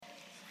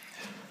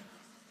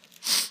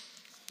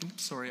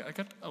Sorry, I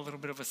got a little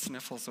bit of a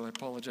sniffle, so I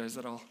apologize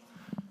at all.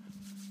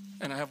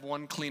 And I have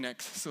one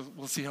Kleenex, so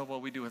we'll see how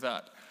well we do with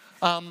that.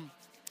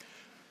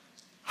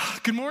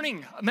 Good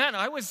morning. Man,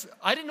 I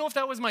didn't know if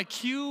that was my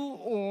cue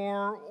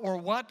or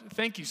what.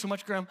 Thank you so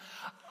much, Graham.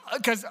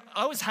 Because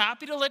I was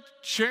happy to let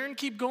Sharon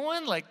keep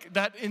going. Like,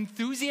 that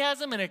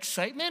enthusiasm and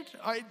excitement,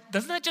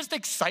 doesn't that just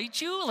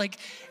excite you? Like,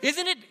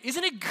 isn't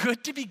it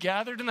good to be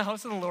gathered in the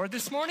house of the Lord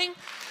this morning?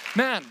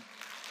 Man,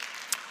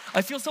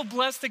 I feel so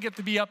blessed to get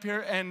to be up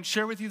here and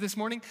share with you this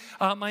morning.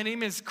 My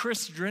name is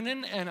Chris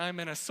Drinnen, and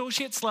I'm an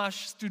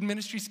associate/student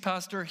ministries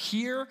pastor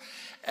here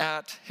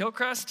at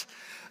Hillcrest.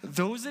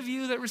 Those of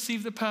you that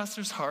receive the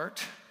pastor's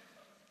heart,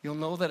 you'll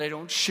know that I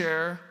don't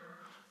share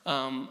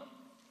the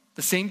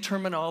same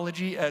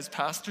terminology as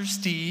Pastor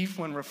Steve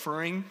when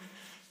referring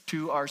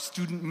to our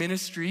student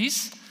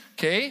ministries,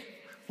 okay?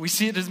 We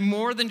see it as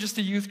more than just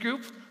a youth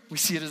group. We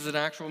see it as an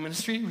actual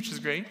ministry, which is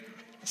great.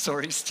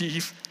 Sorry,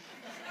 Steve.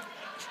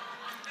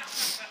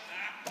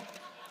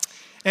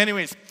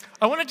 Anyways,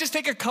 I want to just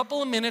take a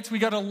couple of minutes. We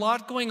got a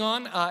lot going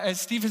on. As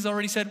Steve has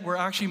already said, we're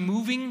actually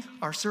moving.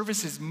 Our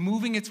service is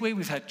moving its way.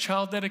 We've had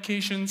child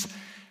dedications,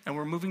 and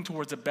we're moving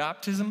towards a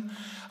baptism,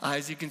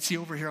 as you can see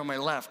over here on my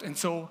left. And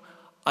so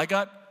I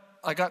got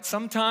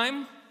some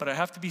time, but I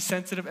have to be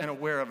sensitive and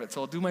aware of it. So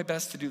I'll do my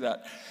best to do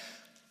that.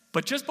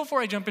 But just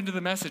before I jump into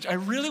the message, I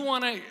really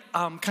want to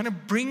kind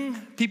of bring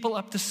people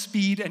up to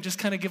speed and just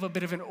kind of give a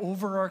bit of an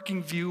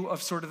overarching view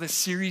of sort of the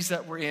series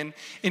that we're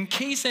in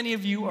case any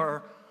of you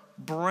are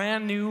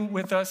brand new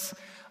with us.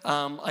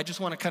 I just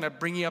want to kind of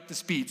bring you up to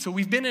speed. So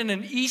we've been in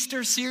an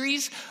Easter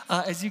series,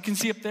 as you can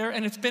see up there,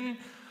 and it's been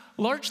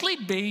largely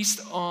based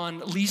on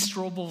Lee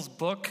Strobel's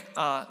book,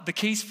 The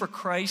Case for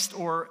Christ,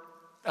 or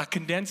a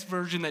condensed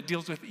version that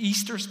deals with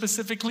Easter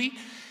specifically.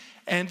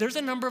 And there's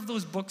a number of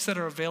those books that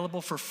are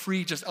available for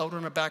free just out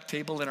on a back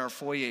table in our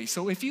foyer.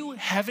 So if you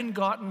haven't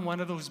gotten one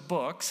of those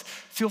books,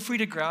 feel free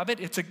to grab it.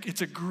 It's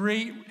a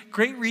great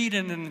read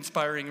and an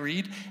inspiring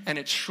read, and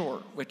it's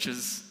short, which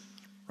is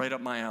right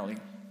up my alley.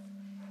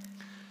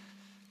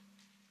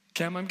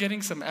 Cam, I'm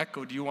getting some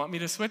echo. Do you want me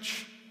to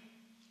switch?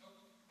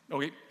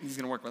 Okay, he's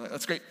going to work with it.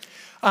 That's great.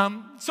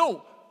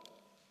 So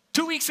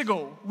 2 weeks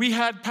ago, we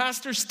had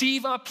Pastor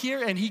Steve up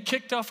here, and he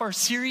kicked off our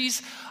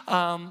series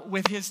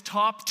with his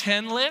top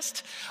 10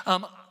 list.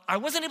 I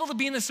wasn't able to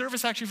be in the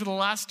service actually for the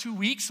last 2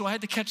 weeks, so I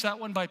had to catch that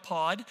one by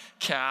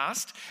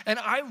podcast, and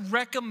I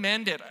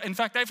recommend it. In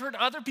fact, I've heard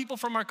other people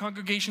from our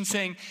congregation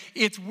saying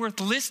it's worth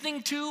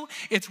listening to,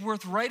 it's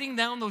worth writing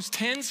down those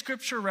 10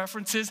 scripture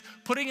references,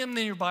 putting them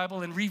in your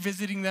Bible, and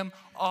revisiting them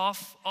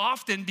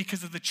often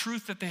because of the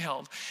truth that they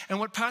held. And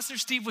what Pastor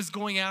Steve was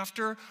going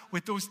after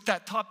with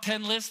that top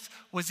 10 list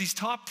was these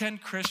top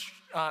 10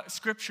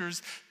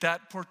 scriptures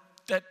that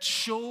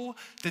show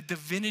the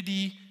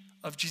divinity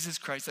of Jesus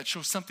Christ, that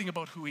shows something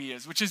about who he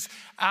is, which is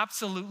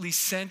absolutely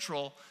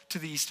central to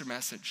the Easter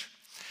message.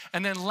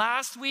 And then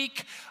last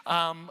week,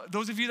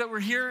 those of you that were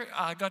here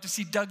got to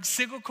see Doug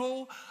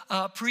Sigoko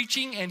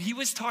preaching, and he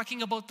was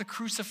talking about the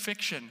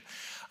crucifixion.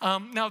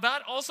 Now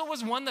that also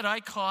was one that I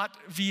caught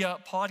via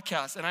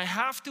podcast, and I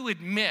have to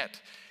admit,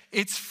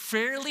 it's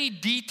fairly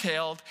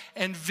detailed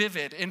and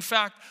vivid. In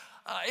fact,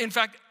 I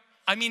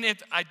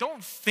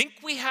don't think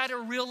we had a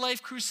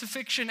real-life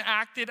crucifixion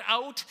acted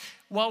out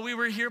while we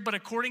were here, but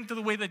according to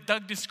the way that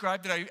Doug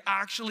described it, I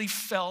actually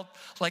felt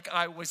like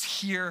I was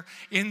here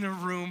in the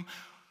room.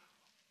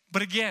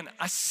 But again,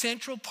 a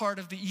central part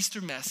of the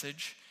Easter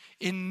message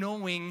in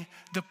knowing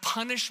the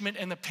punishment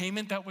and the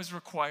payment that was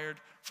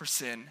required for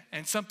sin,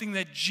 and something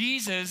that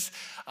Jesus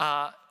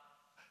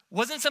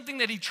wasn't something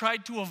that he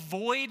tried to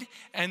avoid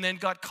and then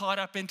got caught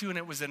up into and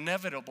it was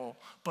inevitable,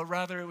 but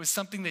rather it was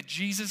something that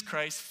Jesus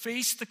Christ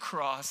faced the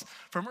cross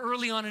from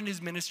early on in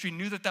his ministry,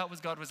 knew that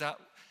was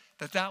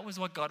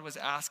what God was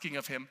asking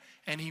of him,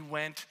 and he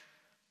went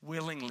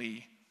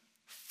willingly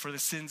for the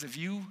sins of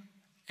you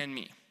and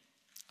me.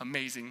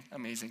 Amazing,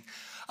 amazing.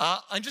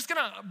 I'm just going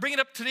to bring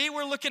it up. Today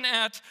we're looking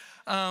at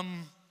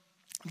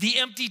the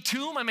empty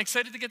tomb. I'm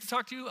excited to get to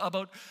talk to you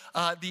about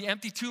the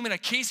empty tomb and a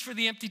case for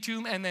the empty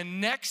tomb. And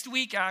then next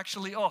week,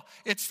 actually,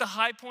 it's the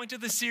high point of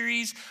the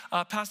series.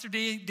 Pastor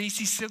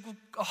Daisy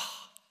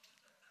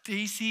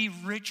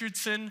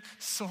Richardson,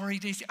 sorry,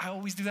 Daisy, I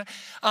always do that,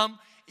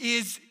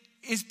 is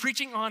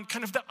preaching on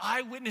kind of the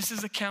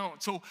eyewitnesses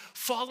account. So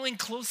following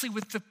closely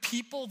with the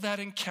people that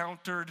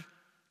encountered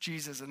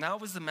Jesus. And that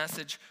was the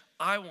message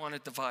I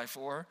wanted to vie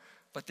for,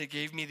 but they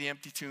gave me the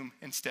empty tomb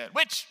instead,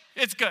 which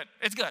it's good.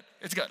 I'm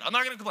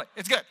not going to complain.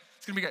 It's good.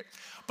 It's going to be great.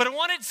 But I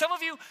wanted some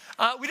of you,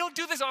 we don't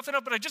do this often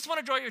enough, but I just want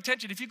to draw your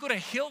attention. If you go to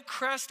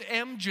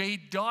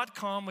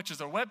hillcrestmj.com, which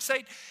is our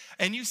website,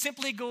 and you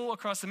simply go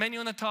across the menu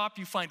on the top,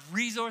 you find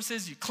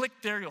resources, you click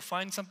there, you'll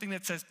find something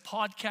that says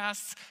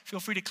podcasts. Feel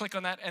free to click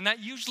on that. And that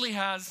usually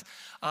has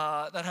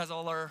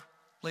all our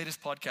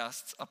latest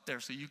podcasts up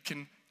there, so you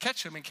can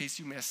catch them in case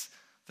you miss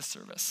the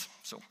service.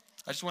 So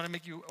I just want to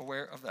make you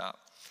aware of that.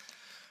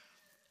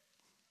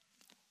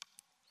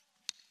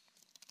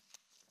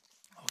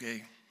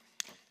 Okay.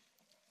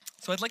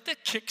 So I'd like to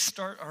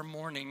kickstart our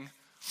morning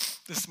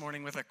this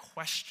morning with a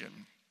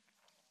question.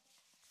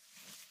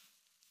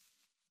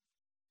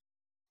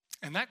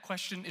 And that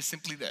question is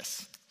simply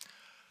this: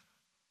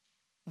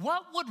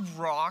 what would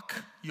rock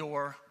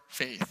your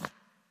faith?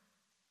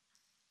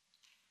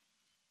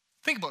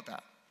 Think about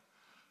that.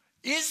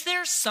 Is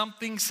there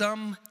something,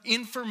 some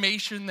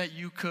information that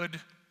you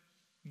could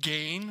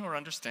gain or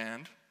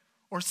understand,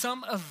 or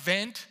some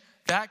event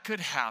that could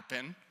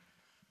happen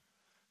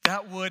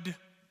that would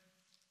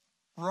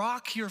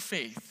rock your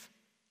faith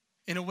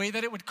in a way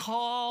that it would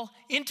call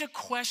into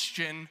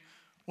question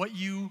what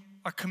you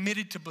are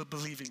committed to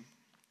believing?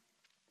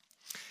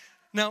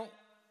 Now,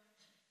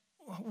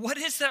 what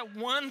is that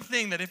one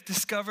thing that if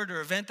discovered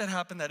or event that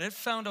happened that if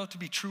found out to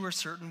be true or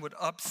certain would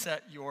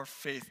upset your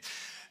faith?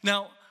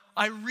 Now,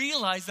 I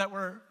realize that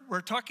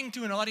we're talking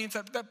to an audience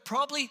that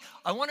probably,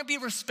 I want to be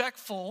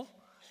respectful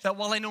that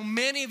while I know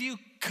many of you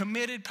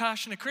committed,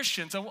 passionate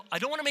Christians, I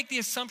don't want to make the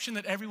assumption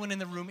that everyone in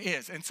the room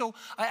is. And so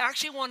I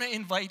actually want to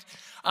invite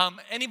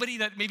anybody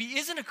that maybe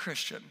isn't a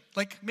Christian.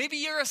 Like maybe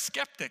you're a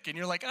skeptic and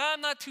you're like,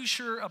 I'm not too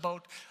sure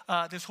about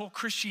this whole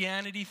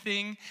Christianity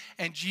thing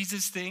and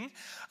Jesus thing.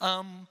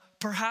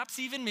 Perhaps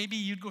even maybe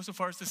you'd go so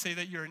far as to say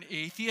that you're an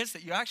atheist,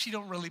 that you actually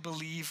don't really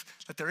believe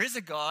that there is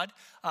a God,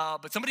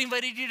 but somebody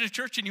invited you to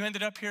church and you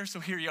ended up here, so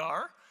here you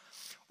are.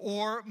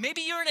 Or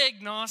maybe you're an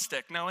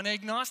agnostic. Now, an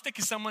agnostic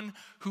is someone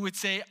who would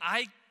say,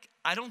 I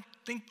don't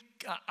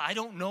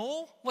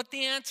know what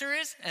the answer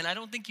is, and I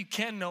don't think you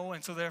can know,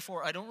 and so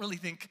therefore I don't really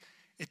think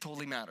it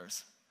totally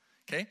matters.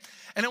 Okay?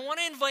 And I want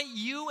to invite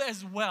you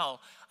as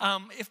well.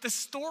 If the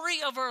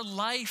story of our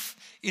life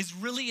is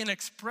really an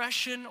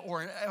expression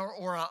or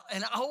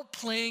an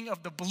outplaying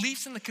of the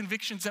beliefs and the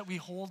convictions that we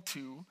hold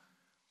to,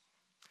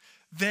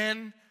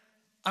 then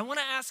I want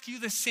to ask you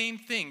the same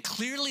thing.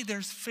 Clearly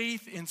there's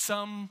faith in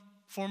some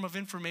form of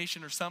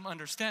information or some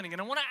understanding.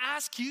 And I want to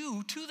ask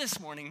you too this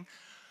morning,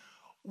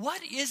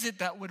 what is it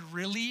that would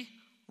really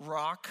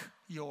rock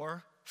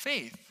your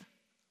faith?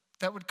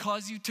 That would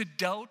cause you to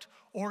doubt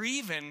or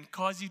even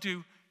cause you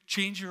to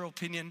change your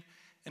opinion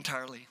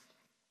entirely?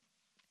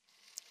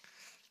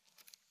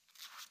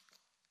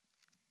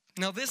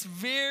 Now, this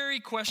very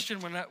question,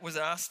 when that was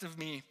asked of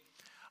me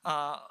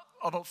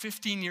about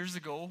 15 years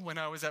ago when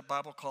I was at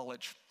Bible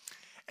college.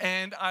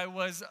 And I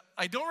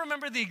don't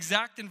remember the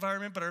exact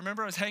environment, but I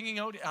remember I was hanging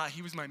out.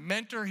 He was my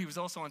mentor. He was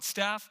also on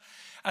staff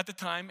at the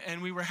time.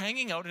 And we were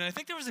hanging out. And I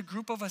think there was a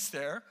group of us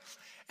there.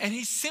 And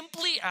he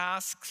simply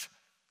asked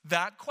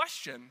that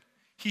question.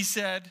 He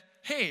said,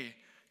 hey,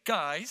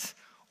 guys,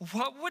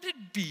 what would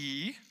it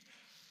be?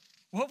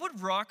 What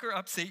would rock or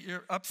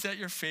upset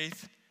your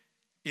faith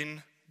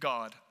in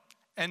God?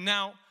 And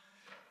now,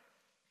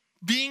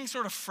 being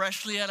sort of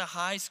freshly out of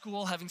high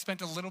school, having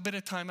spent a little bit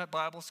of time at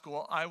Bible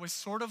school, I was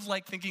sort of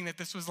like thinking that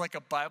this was like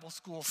a Bible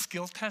school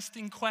skill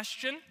testing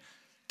question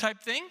type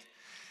thing.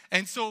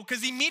 And so,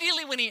 because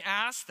immediately when he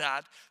asked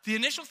that, the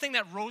initial thing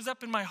that rose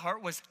up in my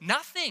heart was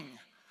nothing.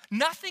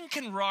 Nothing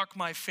can rock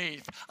my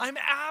faith. I'm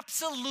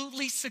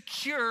absolutely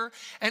secure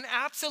and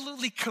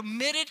absolutely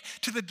committed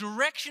to the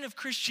direction of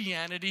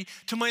Christianity,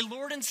 to my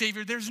Lord and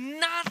Savior. There's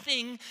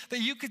nothing that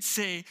you could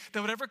say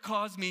that would ever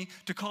cause me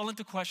to call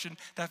into question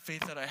that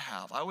faith that I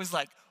have. I was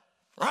like,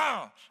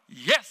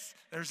 yes,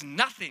 there's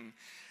nothing.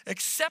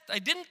 Except I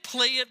didn't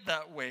play it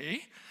that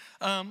way.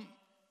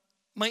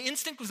 My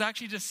instinct was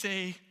actually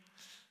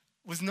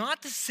was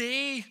not to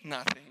say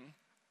nothing,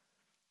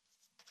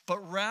 but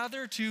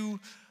rather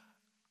to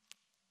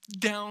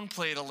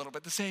downplay it a little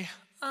bit, to say,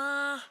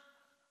 I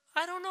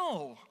don't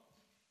know.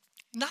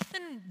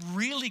 Nothing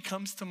really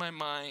comes to my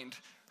mind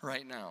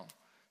right now,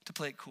 to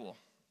play it cool.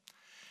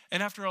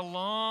 And after a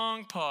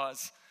long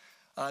pause,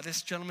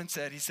 this gentleman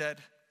said,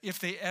 if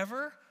they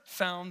ever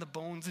found the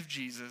bones of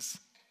Jesus,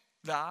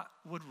 that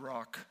would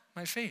rock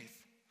my faith.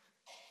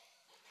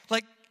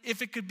 Like,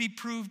 if it could be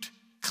proved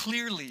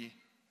clearly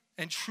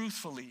and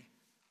truthfully,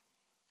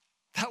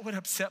 that would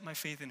upset my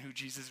faith in who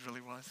Jesus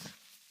really was.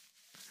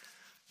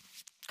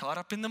 Caught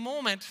up in the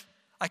moment,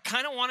 I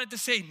kind of wanted to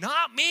say,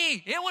 not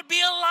me, it would be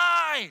a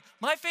lie.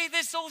 My faith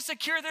is so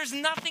secure, there's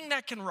nothing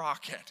that can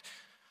rock it.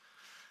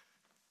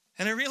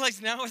 And I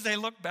realize now as I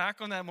look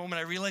back on that moment,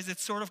 I realize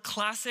it's sort of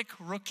classic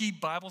rookie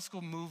Bible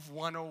school move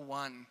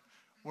 101,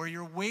 where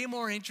you're way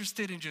more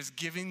interested in just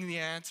giving the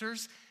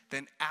answers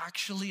than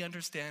actually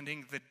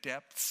understanding the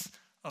depths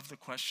of the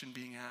question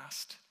being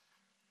asked.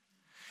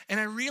 And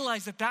I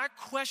realize that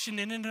question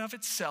in and of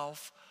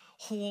itself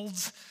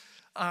holds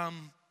a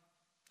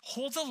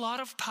lot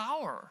of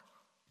power.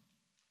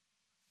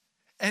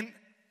 And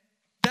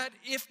that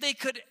if they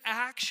could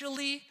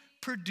actually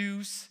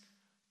produce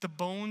the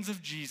bones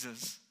of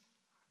Jesus,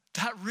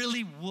 that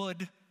really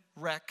would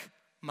wreck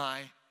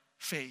my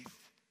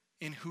faith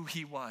in who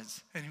he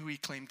was and who he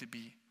claimed to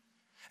be.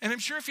 And I'm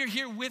sure if you're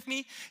here with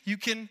me, you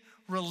can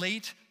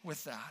relate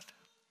with that.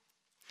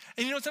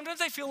 And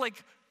sometimes I feel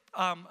like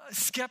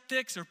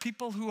skeptics or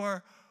people who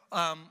are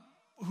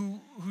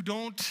who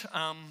don't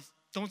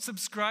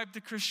subscribe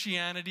to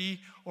Christianity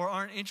or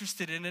aren't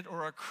interested in it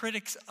or are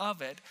critics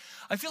of it,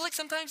 I feel like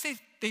sometimes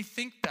they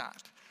think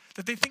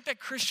That they think that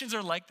Christians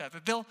are like that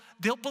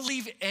they'll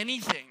believe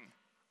anything.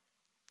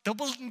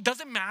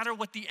 Doesn't matter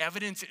what the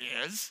evidence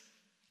is.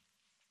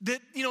 That,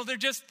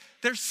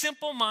 they're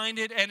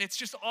simple-minded, and it's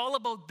just all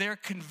about their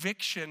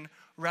conviction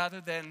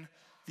rather than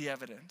the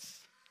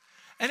evidence.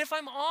 And if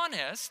I'm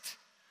honest,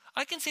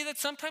 I can say that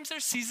sometimes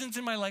there's seasons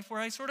in my life where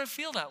I sort of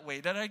feel that way,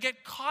 that I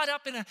get caught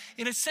up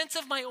in a sense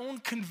of my own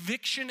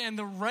conviction and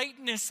the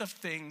rightness of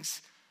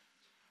things,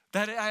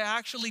 that I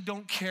actually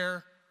don't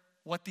care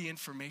what the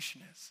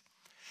information is.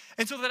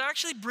 And so that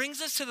actually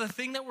brings us to the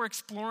thing that we're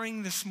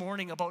exploring this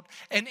morning about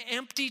an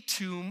empty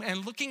tomb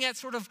and looking at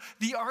sort of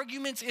the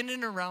arguments in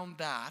and around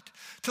that,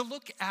 to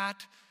look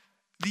at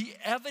the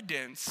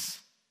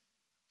evidence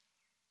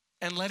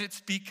and let it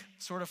speak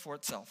sort of for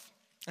itself.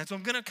 And so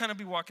I'm going to kind of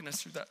be walking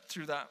us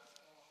through that.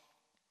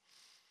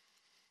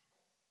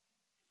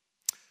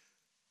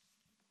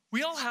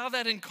 We all have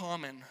that in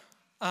common,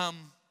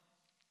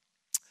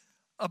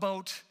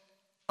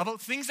 about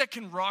things that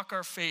can rock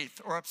our faith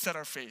or upset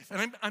our faith.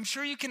 And I'm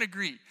sure you can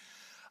agree.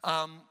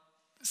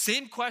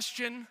 Same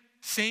question,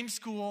 same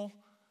school,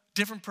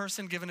 different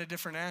person given a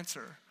different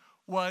answer,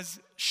 was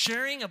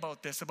sharing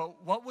about this,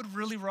 about what would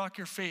really rock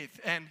your faith.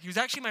 And he was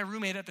actually my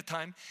roommate at the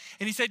time.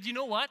 And he said, you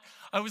know what?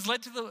 I was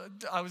led to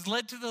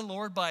the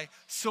Lord by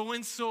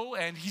so-and-so,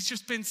 and he's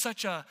just been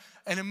such an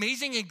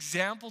amazing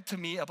example to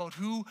me about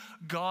who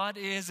God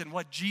is and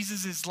what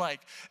Jesus is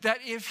like, that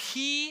if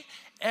he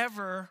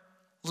ever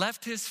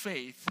left his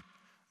faith,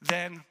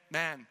 then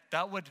man,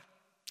 that would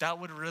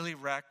really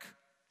wreck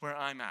where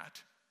I'm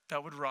at.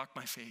 That would rock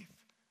my faith.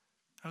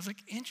 I was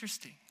like,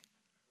 interesting.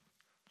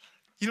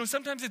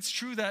 Sometimes it's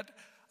true that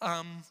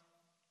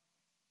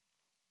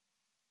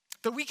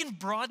we can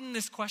broaden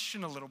this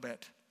question a little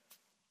bit.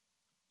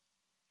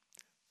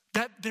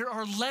 That there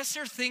are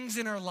lesser things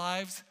in our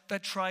lives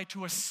that try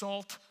to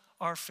assault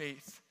our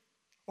faith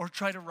or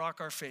try to rock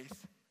our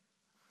faith.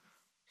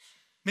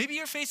 Maybe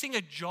you're facing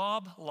a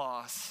job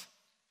loss,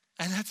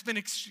 and that's been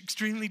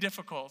extremely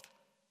difficult.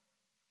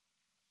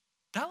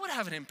 That would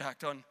have an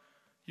impact on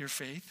your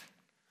faith.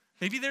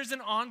 Maybe there's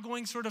an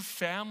ongoing sort of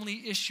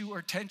family issue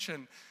or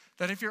tension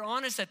that, if you're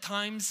honest, at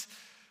times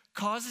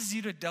causes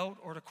you to doubt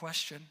or to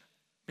question.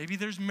 Maybe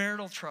there's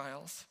marital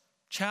trials,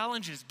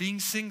 challenges, being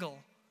single,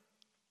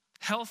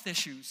 health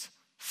issues,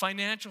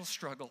 financial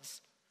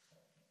struggles,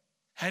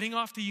 heading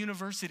off to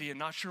university and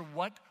not sure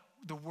what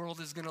the world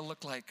is going to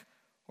look like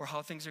or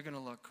how things are going to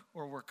look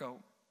or work out.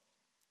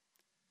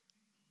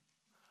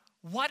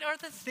 What are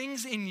the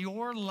things in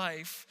your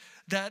life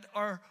that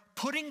are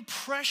putting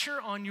pressure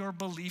on your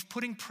belief,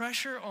 putting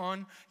pressure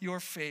on your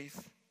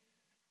faith?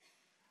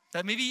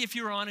 That maybe if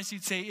you're honest,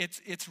 you'd say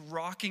it's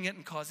rocking it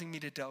and causing me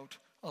to doubt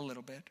a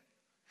little bit.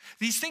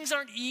 These things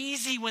aren't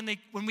easy when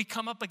we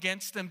come up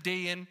against them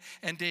day in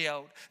and day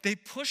out. They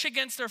push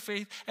against our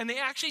faith, and they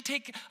actually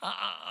take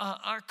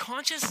our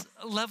conscious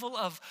level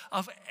of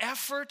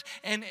effort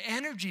and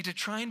energy to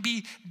try and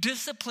be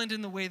disciplined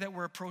in the way that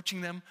we're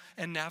approaching them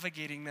and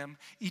navigating them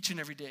each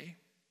and every day.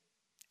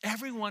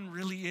 Everyone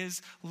really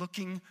is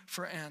looking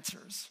for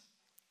answers.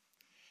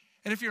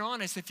 And if you're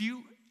honest, if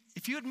you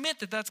admit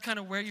that that's kind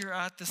of where you're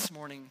at this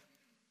morning,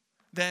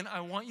 then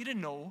I want you to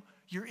know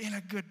you're in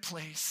a good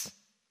place.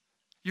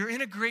 You're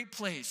in a great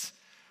place,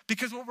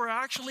 because what we're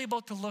actually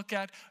about to look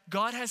at,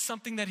 God has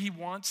something that he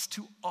wants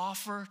to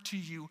offer to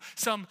you,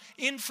 some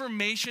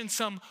information,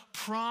 some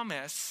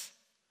promise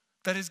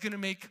that is going to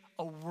make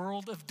a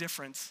world of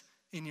difference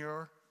in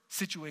your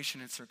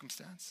situation and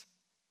circumstance.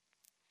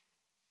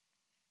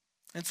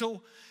 And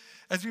so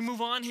as we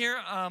move on here,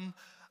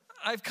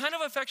 I've kind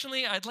of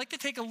affectionately, I'd like to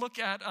take a look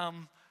at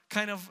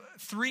kind of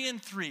 3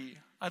 and 3.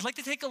 I'd like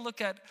to take a look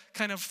at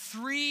kind of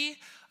 3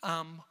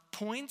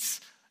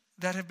 points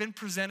that have been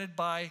presented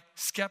by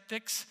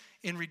skeptics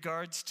in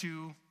regards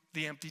to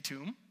the empty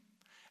tomb.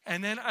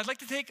 And then I'd like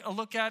to take a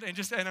look at,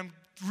 and I'm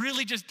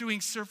really just doing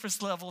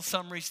surface level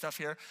summary stuff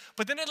here,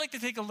 but then I'd like to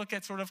take a look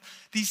at sort of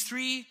these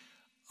 3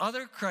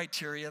 other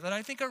criteria that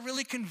I think are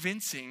really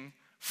convincing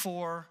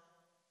for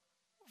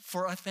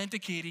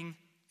authenticating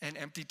an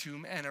empty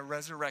tomb and a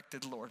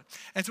resurrected Lord.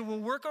 And so we'll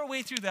work our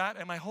way through that,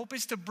 and my hope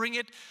is to bring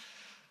it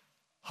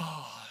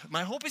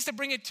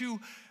to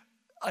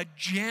a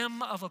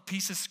gem of a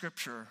piece of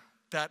scripture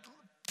that,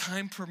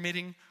 time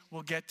permitting,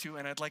 we'll get to,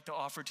 and I'd like to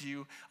offer to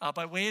you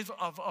by way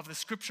of the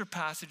scripture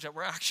passage that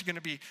we're actually going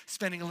to be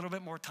spending a little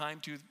bit more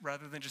time to,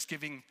 rather than just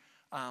giving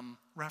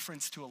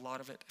reference to a lot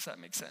of it, if that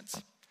makes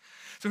sense.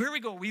 So here we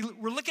go.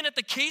 We're looking at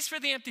the case for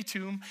the empty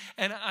tomb,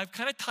 and I've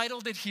kind of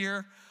titled it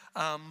here,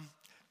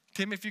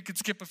 Tim, if you could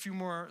skip a few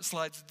more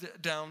slides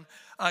down.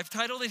 I've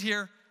titled it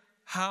here,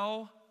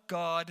 How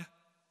God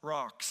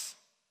Rocks.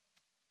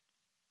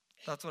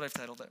 That's what I've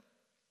titled it.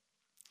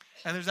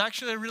 And there's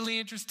actually a really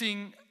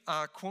interesting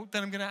quote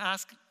that I'm going to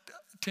ask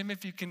Tim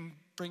if you can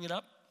bring it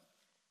up.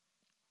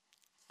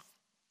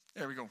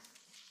 There we go.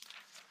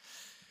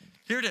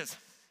 Here it is.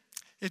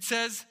 It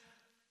says,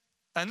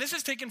 And this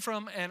is taken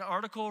from an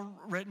article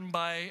written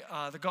by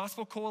the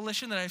Gospel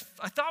Coalition that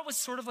I thought was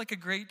sort of like a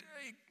great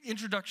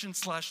introduction /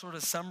 sort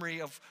of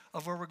summary of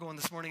where we're going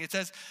this morning. It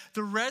says,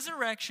 the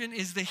resurrection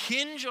is the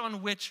hinge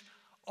on which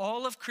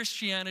all of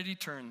Christianity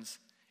turns.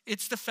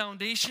 It's the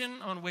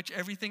foundation on which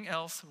everything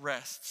else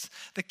rests.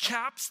 The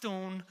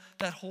capstone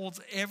that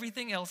holds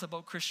everything else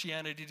about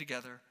Christianity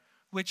together,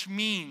 which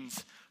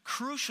means,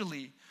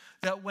 crucially,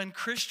 that when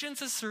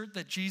Christians assert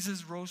that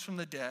Jesus rose from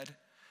the dead,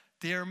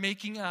 they are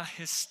making a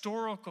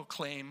historical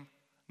claim,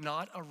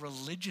 not a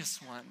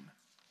religious one.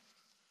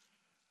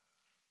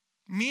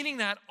 Meaning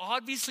that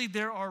obviously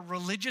there are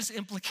religious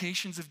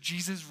implications of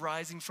Jesus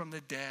rising from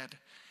the dead.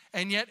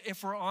 And yet,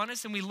 if we're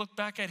honest and we look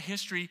back at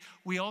history,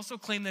 we also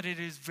claim that it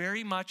is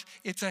very much,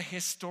 it's a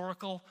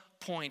historical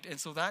point. And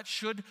so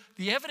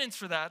the evidence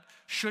for that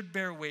should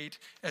bear weight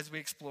as we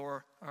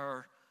explore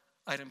our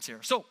items here.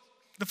 So,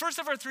 the first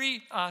of our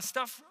three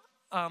stuff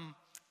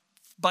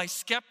by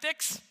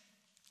skeptics.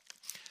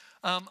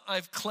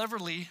 I've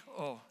cleverly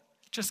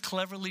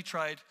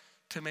tried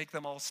to make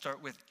them all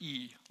start with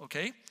E,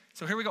 okay?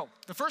 So here we go.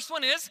 The first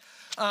one is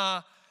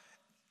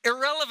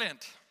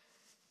irrelevant.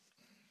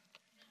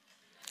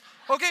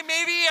 Okay,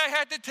 maybe I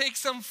had to take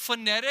some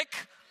phonetic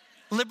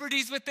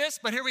liberties with this,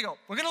 but here we go.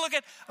 We're going to look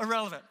at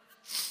irrelevant.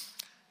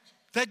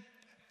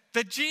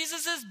 That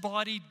Jesus'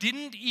 body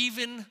didn't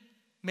even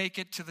make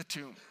it to the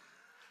tomb.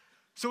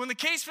 So in the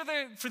case for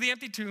the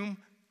empty tomb,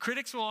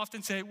 critics will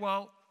often say,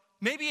 well,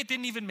 maybe it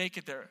didn't even make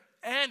it there.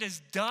 And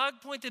as Doug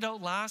pointed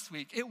out last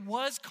week, it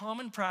was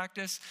common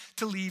practice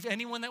to leave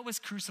anyone that was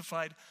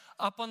crucified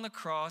up on the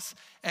cross,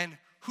 and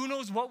who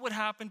knows what would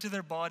happen to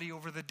their body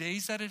over the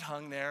days that it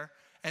hung there.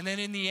 And then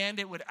in the end,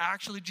 it would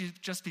actually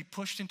just be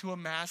pushed into a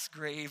mass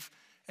grave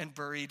and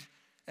buried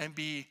and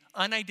be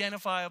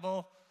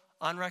unidentifiable,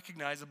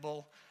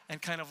 unrecognizable,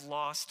 and kind of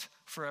lost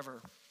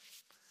forever.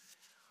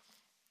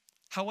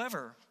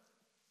 However,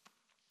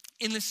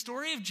 in the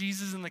story of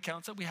Jesus and the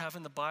accounts that we have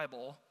in the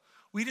Bible,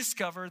 we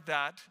discover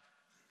that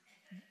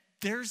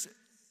there's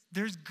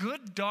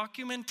good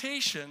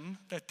documentation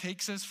that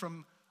takes us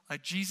from a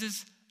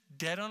Jesus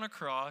dead on a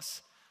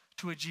cross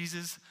to a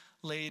Jesus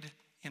laid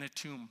in a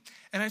tomb.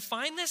 And I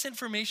find this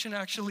information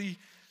actually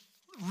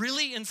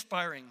really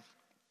inspiring.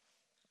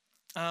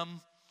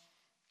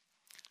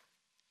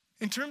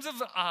 In terms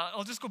of,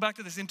 I'll just go back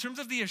to this. In terms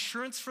of the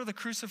assurance for the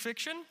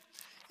crucifixion,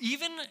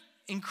 even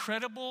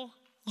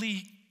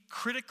incredibly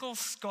critical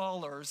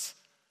scholars,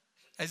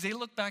 as they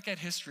look back at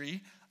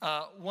history,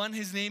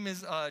 his name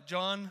is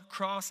John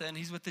Crossan.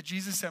 He's with the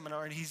Jesus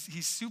Seminar, and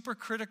he's super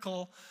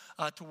critical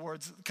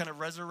towards kind of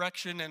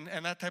resurrection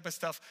and that type of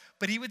stuff.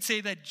 But he would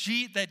say that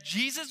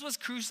Jesus was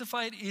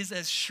crucified is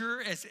as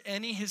sure as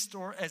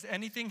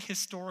anything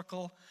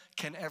historical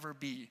can ever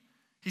be.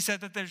 He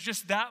said that there's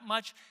just that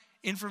much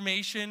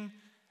information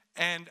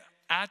and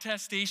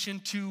attestation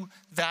to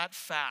that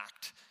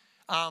fact.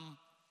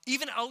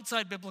 Even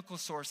outside biblical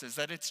sources,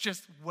 that it's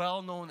just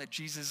well known that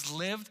Jesus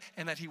lived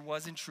and that he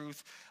was in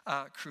truth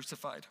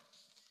crucified.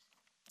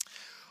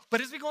 But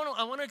as we go on,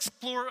 I want to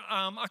explore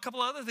a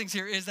couple other things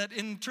here, is that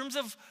in terms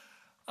of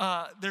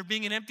there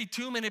being an empty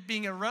tomb and it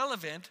being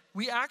irrelevant,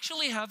 we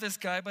actually have this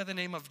guy by the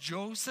name of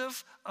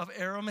Joseph of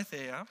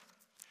Arimathea,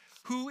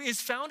 who is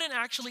found in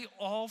actually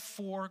all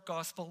four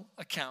gospel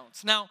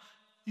accounts. Now,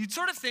 you'd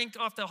sort of think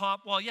off the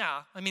hop, well,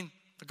 yeah, I mean,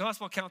 the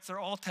gospel accounts, they're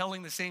all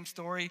telling the same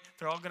story.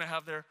 They're all going to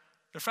have their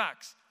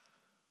facts.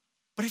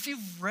 But if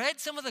you've read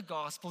some of the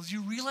Gospels,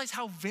 you realize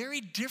how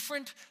very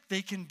different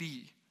they can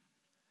be.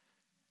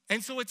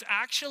 And so it's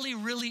actually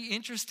really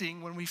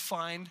interesting when we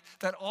find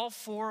that all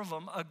four of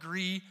them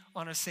agree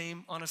on a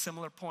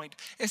similar point,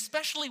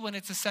 especially when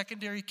it's a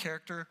secondary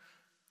character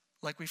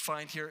like we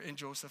find here in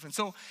Joseph. And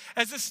so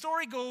as the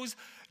story goes,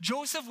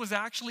 Joseph was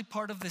actually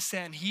part of the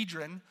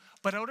Sanhedrin,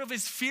 but out of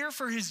his fear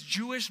for his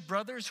Jewish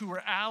brothers who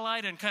were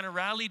allied and kind of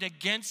rallied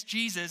against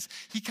Jesus,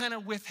 he kind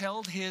of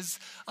withheld his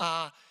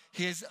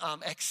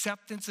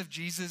acceptance of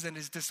Jesus and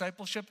his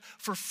discipleship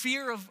for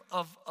fear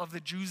of the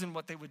Jews and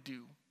what they would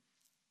do.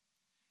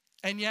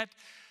 And yet,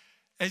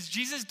 as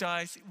Jesus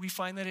dies, we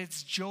find that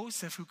it's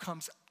Joseph who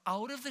comes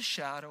out of the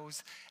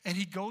shadows, and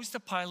he goes to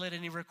Pilate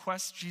and he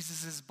requests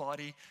Jesus'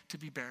 body to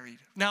be buried.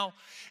 Now,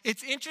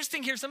 it's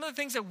interesting here, some of the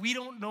things that we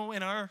don't know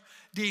in our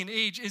day and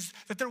age is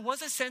that there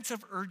was a sense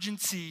of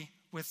urgency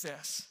with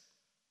this.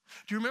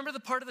 Do you remember the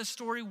part of the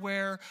story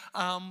where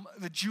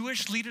the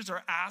Jewish leaders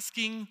are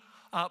asking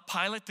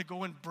Pilate to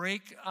go and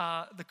break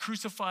the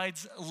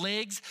crucified's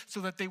legs so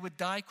that they would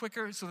die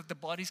quicker, so that the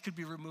bodies could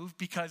be removed,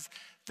 because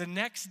the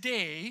next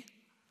day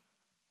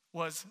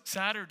was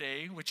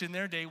Saturday, which in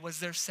their day was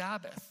their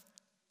Sabbath.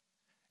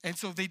 And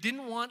so they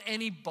didn't want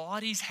any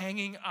bodies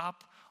hanging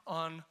up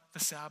on the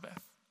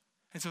Sabbath.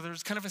 And so there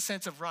was kind of a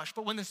sense of rush.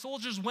 But when the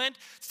soldiers went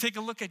to take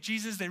a look at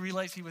Jesus, they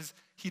realized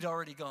he'd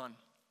already gone.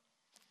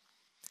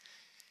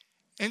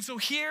 And so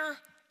here,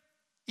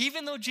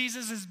 even though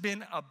Jesus has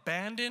been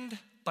abandoned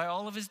by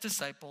all of his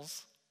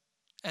disciples,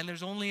 and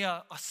there's only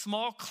a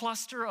small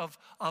cluster of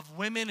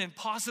women and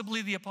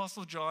possibly the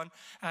Apostle John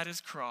at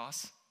his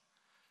cross,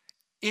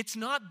 it's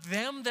not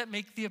them that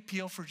make the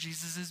appeal for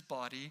Jesus'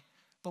 body,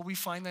 but we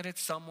find that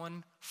it's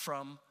someone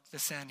from the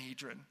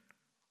Sanhedrin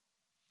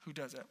who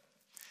does it.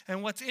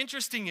 And what's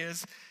interesting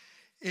is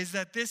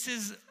that this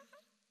is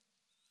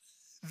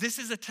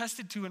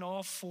attested to in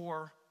all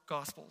four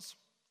Gospels.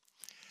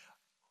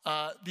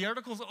 The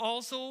articles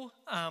also,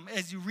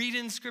 as you read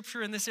in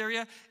Scripture in this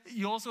area,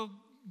 you also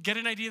get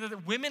an idea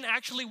that women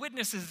actually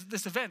witnesses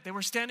this event. They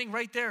were standing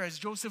right there as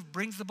Joseph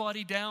brings the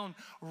body down,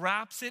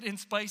 wraps it in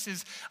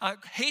spices,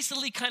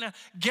 hastily kind of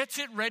gets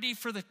it ready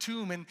for the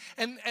tomb.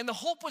 And the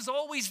hope was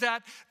always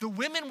that the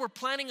women were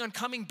planning on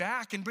coming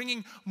back and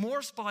bringing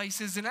more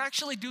spices and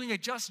actually doing a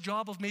just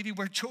job of maybe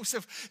where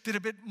Joseph did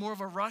a bit more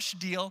of a rush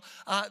deal.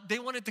 They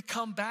wanted to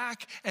come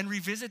back and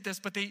revisit this,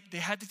 but they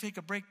had to take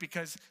a break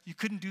because you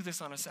couldn't do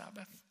this on a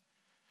Sabbath.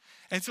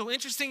 And so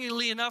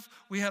interestingly enough,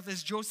 we have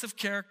this Joseph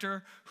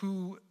character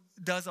who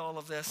does all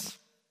of this.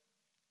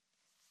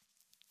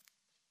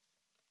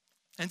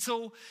 And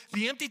so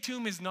the empty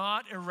tomb is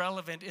not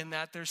irrelevant in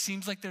that there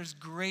seems like there's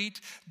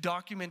great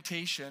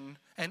documentation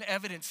and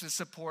evidence to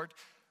support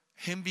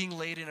him being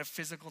laid in a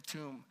physical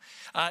tomb.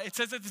 It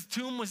says that the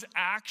tomb was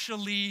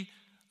actually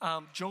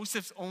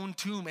Joseph's own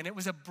tomb, and it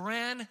was a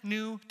brand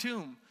new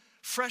tomb,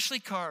 freshly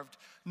carved.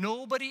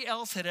 Nobody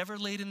else had ever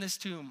laid in this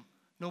tomb.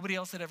 Nobody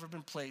else had ever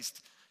been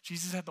placed.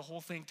 Jesus had the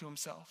whole thing to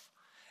himself.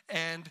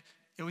 And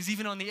it was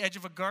even on the edge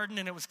of a garden,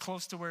 and it was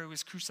close to where he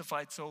was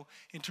crucified. So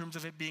in terms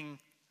of it being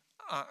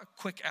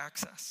quick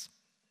access.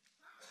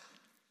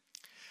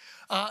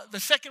 The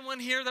second one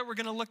here that we're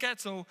going to look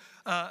at, so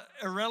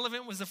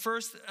irrelevant was the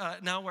first.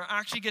 Now we're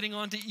actually getting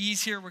on to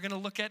ease here. We're going to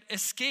look at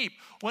escape.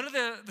 One of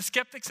the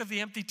skeptics of the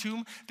empty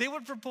tomb, they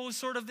would propose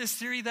sort of this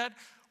theory that,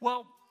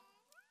 well,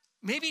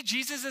 maybe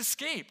Jesus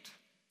escaped.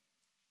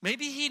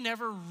 Maybe he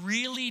never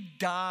really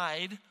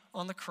died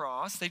on the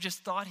cross. They just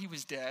thought he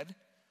was dead,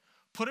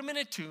 put him in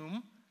a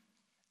tomb,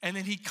 and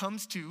then he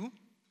comes to,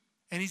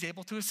 and he's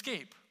able to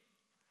escape.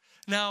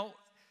 Now,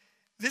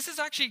 this is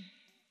actually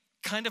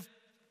kind of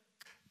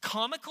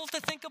comical to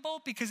think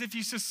about, because if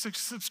you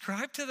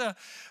subscribe to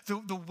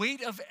the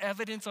weight of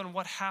evidence on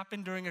what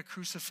happened during a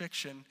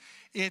crucifixion,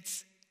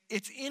 it's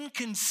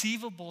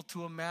inconceivable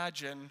to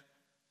imagine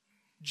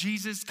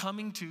Jesus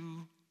coming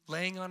to,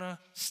 laying on a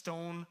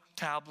stone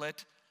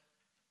tablet,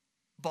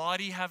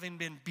 body having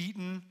been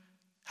beaten,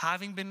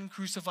 having been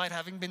crucified,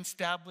 having been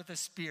stabbed with a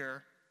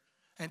spear,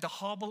 and to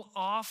hobble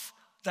off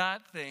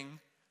that thing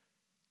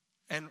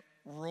and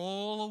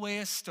roll away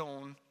a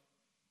stone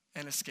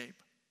and escape.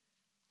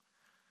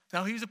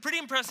 Now, he was a pretty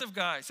impressive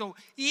guy. So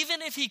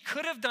even if he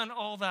could have done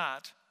all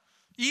that,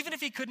 even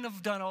if he couldn't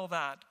have done all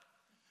that,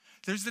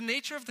 there's the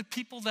nature of the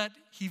people that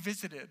he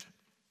visited,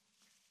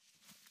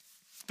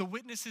 the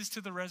witnesses to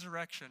the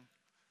resurrection.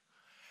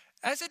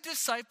 As a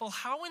disciple,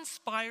 how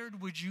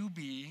inspired would you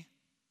be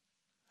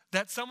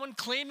that someone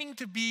claiming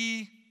to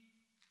be,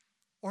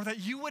 or that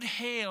you would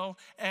hail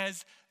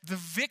as the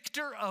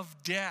victor of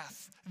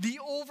death, the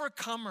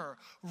overcomer,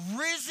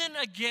 risen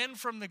again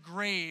from the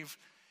grave,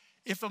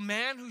 if a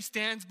man who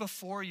stands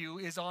before you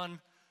is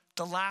on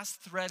the last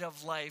thread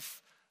of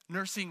life,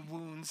 nursing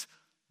wounds,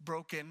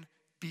 broken,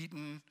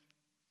 beaten,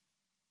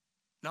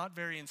 not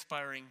very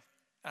inspiring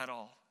at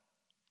all,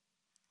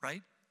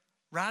 right?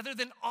 Rather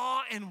than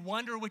awe and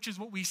wonder, which is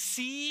what we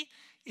see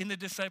in the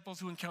disciples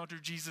who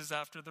encountered Jesus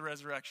after the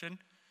resurrection,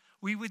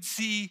 we would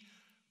see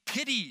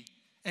pity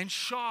and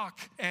shock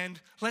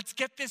and let's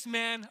get this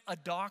man a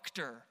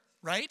doctor,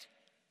 right?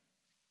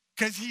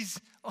 Because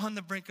he's on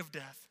the brink of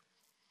death.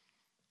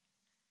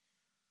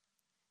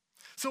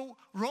 So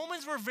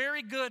Romans were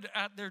very good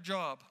at their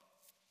job.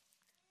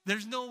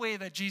 There's no way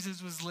that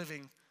Jesus was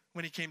living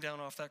when he came down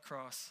off that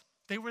cross.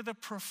 They were the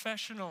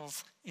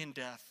professionals in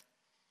death.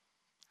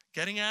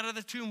 Getting out of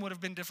the tomb would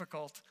have been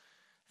difficult,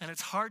 and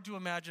it's hard to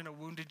imagine a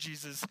wounded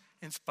Jesus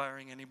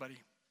inspiring anybody.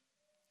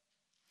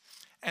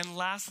 And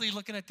lastly,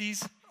 looking at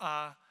these,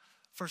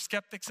 for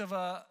skeptics of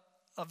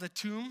the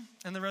tomb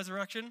and the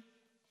resurrection,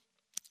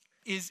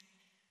 is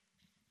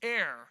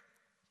air.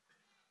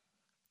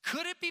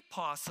 Could it be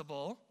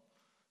possible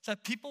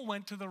that people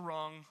went to the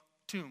wrong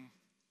tomb?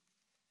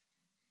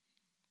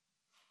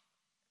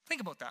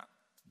 Think about that.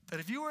 That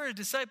if you were a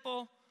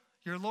disciple,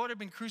 your Lord had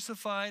been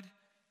crucified,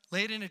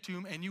 laid in a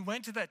tomb, and you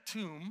went to that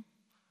tomb,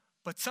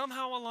 but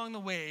somehow along the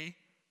way,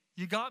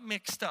 you got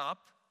mixed up,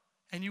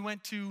 and you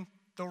went to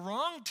the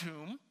wrong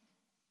tomb,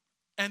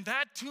 and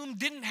that tomb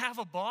didn't have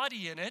a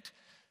body in it,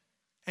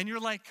 and you're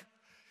like,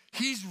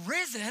 he's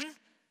risen.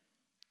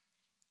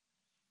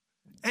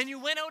 And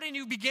you went out and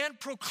you began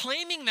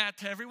proclaiming that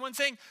to everyone,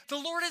 saying, the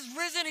Lord is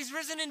risen, he's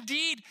risen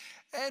indeed.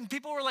 And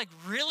people were like,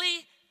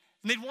 really?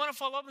 And they'd want to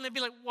follow up, and they'd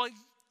be like, well,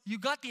 you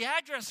got the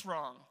address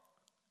wrong.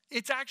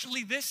 It's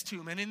actually this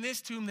tomb, and in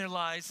this tomb there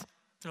lies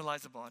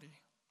a body.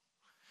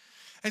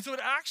 And so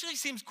it actually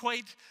seems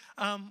quite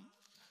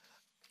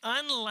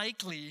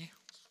unlikely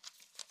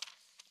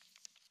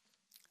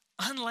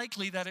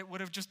that it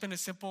would have just been a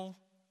simple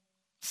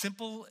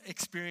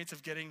experience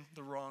of getting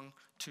the wrong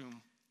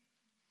tomb.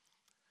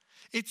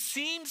 It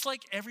seems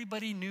like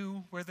everybody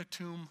knew where the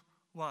tomb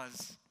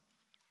was.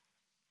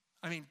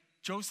 I mean,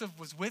 Joseph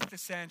was with the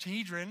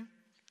Sanhedrin,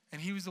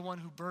 and he was the one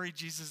who buried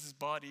Jesus'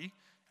 body.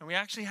 And we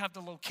actually have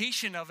the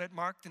location of it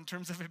marked in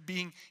terms of it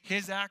being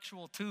his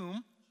actual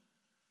tomb.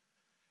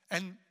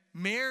 And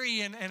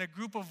Mary and a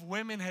group of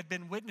women had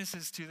been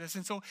witnesses to this.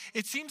 And so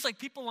it seems like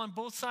people on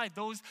both sides,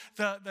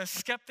 the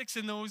skeptics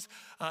and those,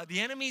 the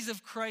enemies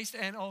of Christ,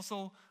 and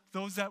also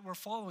those that were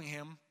following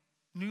him,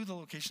 knew the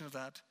location of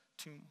that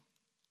tomb.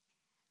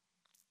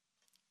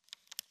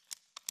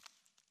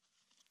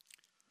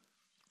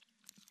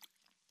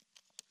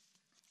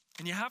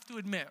 And you have to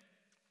admit,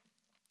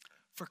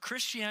 for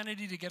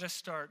Christianity to get a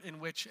start in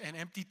which an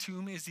empty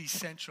tomb is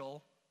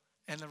essential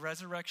and the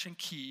resurrection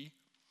key,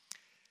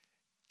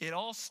 it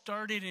all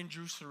started in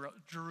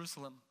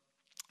Jerusalem,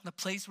 the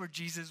place where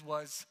Jesus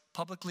was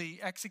publicly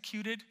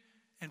executed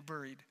and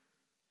buried.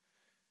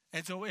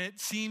 And so it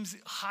seems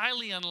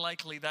highly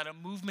unlikely that a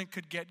movement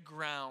could get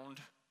ground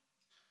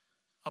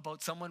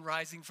about someone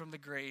rising from the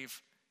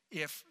grave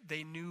if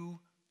they knew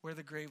where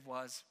the grave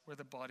was, where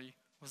the body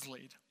was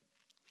laid.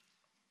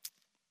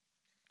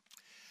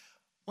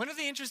 One of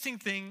the interesting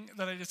things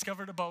that I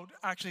discovered about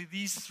actually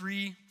these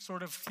three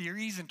sort of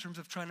theories in terms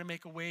of trying to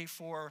make a way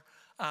for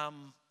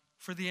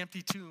the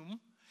empty tomb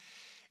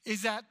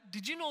is that,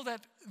 did you know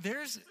that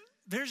there's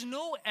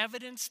no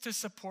evidence to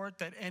support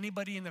that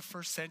anybody in the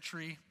first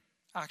century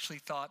actually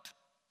thought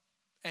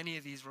any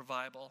of these were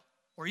viable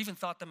or even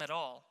thought them at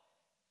all?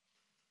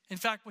 In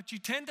fact, what you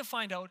tend to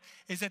find out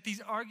is that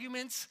these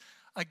arguments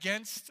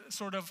against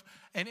sort of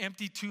an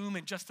empty tomb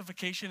and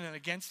justification and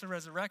against the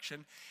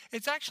resurrection,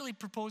 it's actually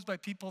proposed by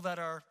people that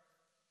are,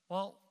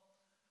 well,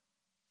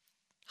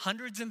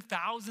 hundreds and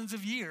thousands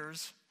of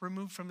years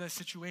removed from this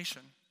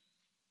situation.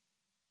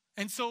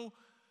 And so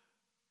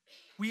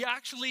we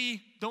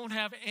actually don't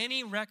have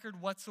any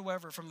record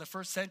whatsoever from the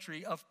first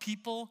century of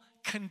people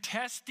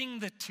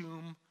contesting the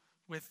tomb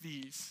with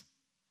these.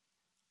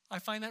 I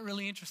find that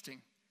really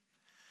interesting.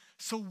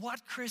 So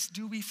what, Chris,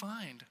 do we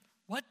find?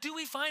 What do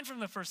we find from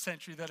the first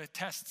century that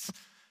attests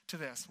to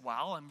this?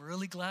 Wow, I'm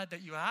really glad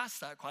that you asked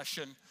that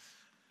question.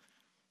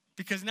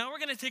 Because now we're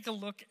going to take a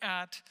look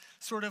at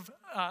sort of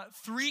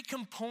three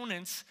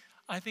components,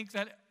 I think,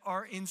 that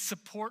are in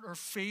support or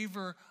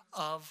favor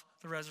of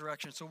the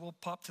resurrection. So we'll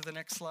pop to the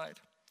next slide.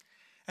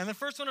 And the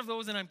first one of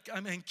those, and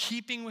I'm in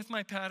keeping with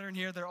my pattern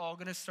here, they're all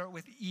going to start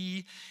with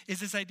E, is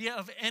this idea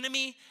of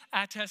enemy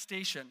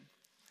attestation.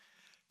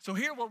 So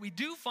here what we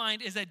do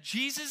find is that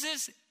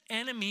Jesus'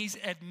 enemies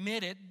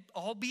admitted,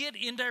 albeit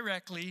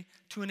indirectly,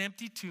 to an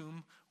empty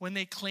tomb when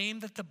they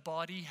claimed that the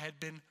body had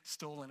been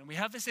stolen. And we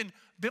have this in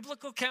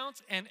biblical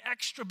accounts and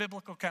extra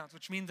biblical accounts,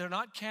 which mean they're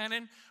not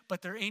canon,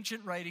 but they're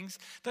ancient writings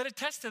that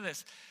attest to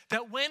this.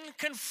 That when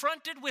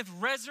confronted with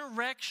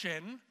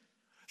resurrection,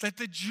 that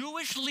the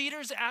Jewish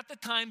leaders at the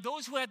time,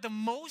 those who had the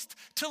most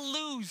to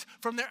lose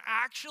from there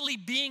actually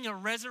being a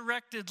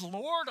resurrected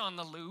Lord on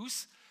the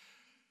loose,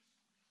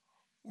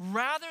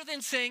 rather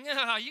than saying,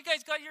 you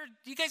guys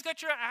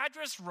got your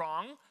address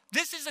wrong,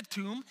 this is a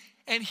tomb,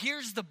 and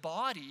here's the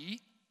body,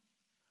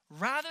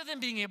 rather than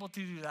being able to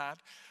do that,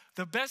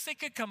 the best they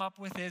could come up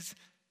with is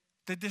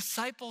the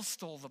disciples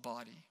stole the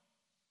body.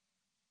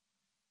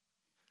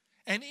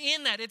 And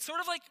in that, it's sort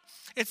of like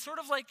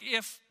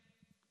if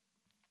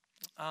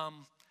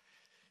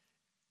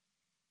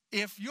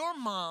your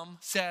mom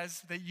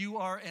says that you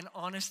are an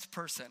honest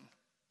person,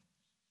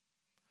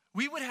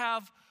 we would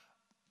have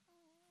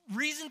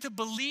reason to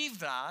believe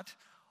that.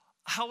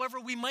 However,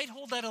 we might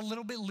hold that a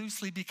little bit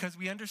loosely because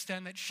we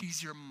understand that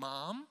she's your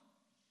mom,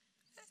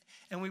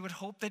 and we would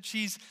hope that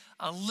she's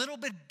a little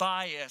bit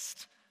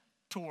biased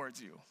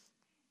towards you,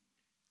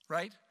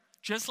 right?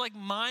 Just like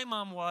my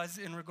mom was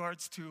in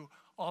regards to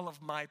all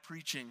of my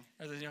preaching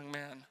as a young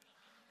man.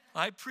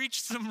 I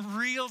preached some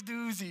real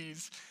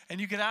doozies,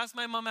 and you could ask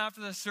my mom after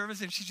the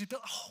service, and she'd be,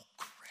 oh,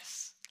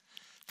 Chris,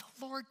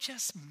 the Lord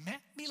just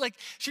met me. Like,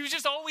 she was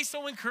just always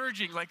so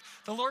encouraging. Like,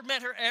 the Lord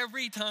met her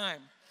every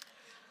time.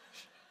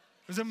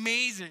 It was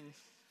amazing,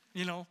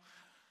 you know.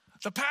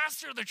 The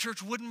pastor of the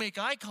church wouldn't make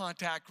eye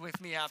contact with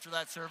me after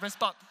that service,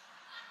 but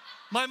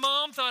my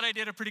mom thought I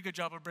did a pretty good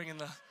job of bringing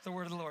the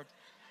word of the Lord.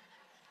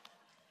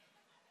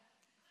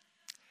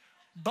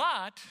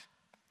 But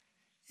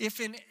if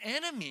an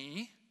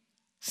enemy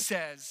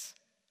says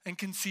and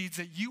concedes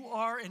that you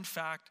are, in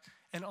fact,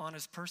 an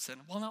honest person,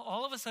 well, now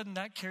all of a sudden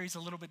that carries a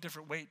little bit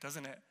different weight,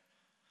 doesn't it?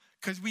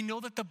 Because we know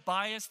that the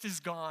bias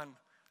is gone.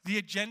 The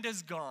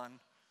agenda's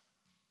gone.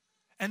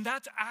 And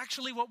that's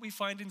actually what we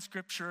find in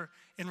Scripture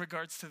in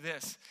regards to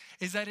this,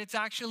 is that it's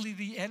actually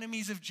the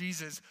enemies of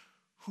Jesus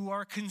who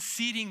are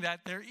conceding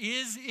that there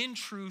is, in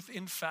truth,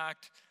 in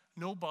fact,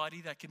 no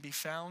body that can be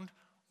found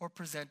or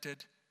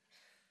presented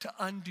to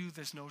undo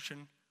this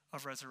notion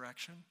of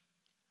resurrection.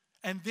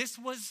 And this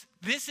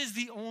is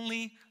the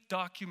only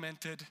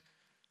documented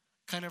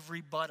kind of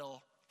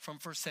rebuttal from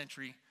first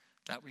century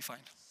that we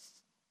find.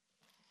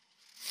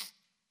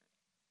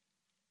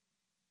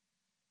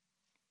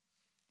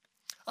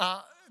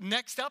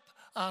 Next up,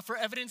 for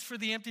evidence for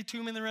the empty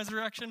tomb and the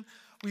resurrection,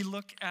 we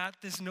look at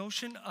this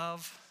notion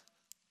of,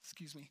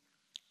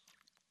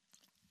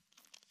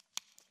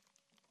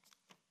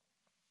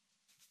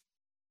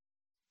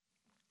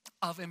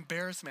 of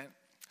embarrassment.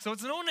 So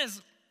it's known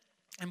as,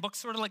 in books,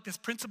 sort of like this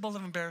principle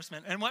of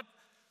embarrassment. And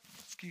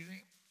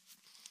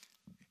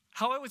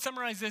how I would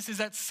summarize this is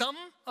that some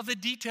of the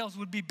details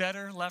would be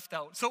better left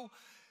out. So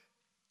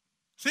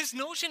this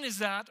notion is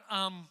that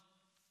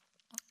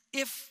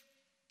if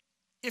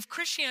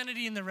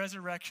Christianity and the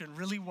resurrection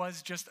really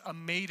was just a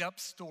made-up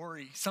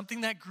story,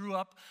 something that grew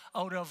up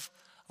out of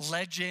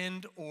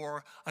legend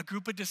or a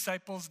group of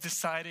disciples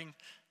deciding,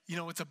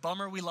 it's a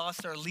bummer we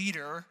lost our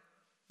leader,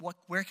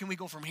 where can we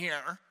go from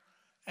here?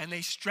 And they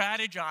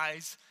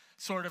strategize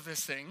sort of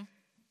this thing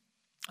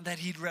that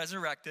he'd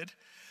resurrected.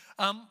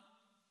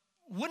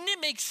 Wouldn't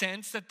it make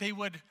sense that they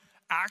would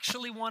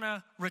actually want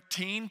to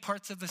retain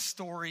parts of the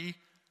story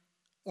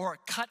or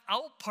cut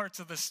out parts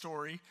of the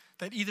story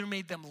that either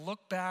made them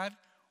look bad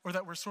or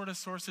that were sort of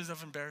sources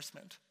of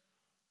embarrassment?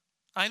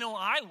 I know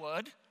I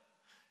would.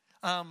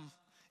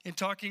 In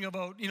talking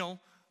about,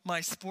 my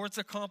sports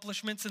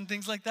accomplishments and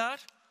things like that,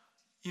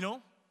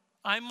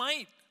 I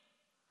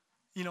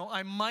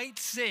might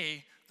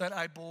say that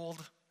I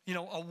bowled, a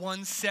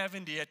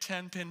 170, a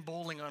 10-pin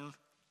bowling on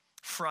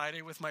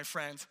Friday with my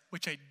friends,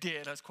 which I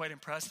did. I was quite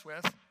impressed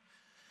with.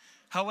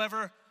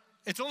 However,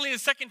 it's only the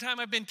second time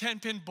I've been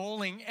 10-pin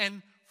bowling,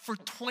 and for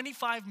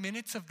 25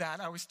 minutes of that,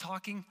 I was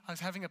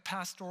having a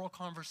pastoral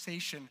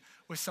conversation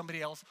with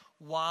somebody else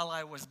while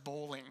I was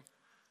bowling.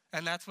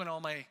 And that's when all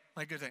my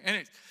good things.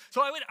 Anyways,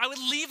 so I would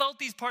leave out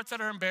these parts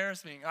that are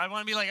embarrassing. I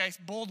want to be like, I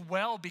bowled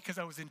well because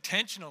I was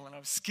intentional and I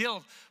was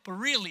skilled. But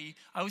really,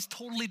 I was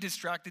totally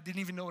distracted, didn't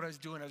even know what I was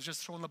doing. I was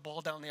just throwing the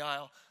ball down the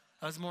aisle.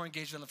 I was more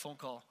engaged on the phone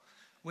call,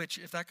 which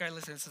if that guy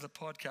listens to the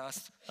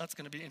podcast, that's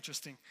going to be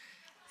interesting.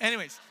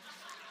 Anyways,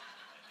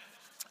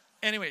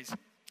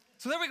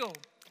 so there we go.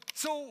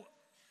 So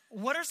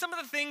what are some of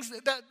the things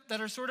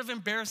that are sort of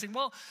embarrassing?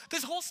 Well,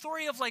 this whole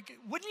story of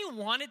wouldn't you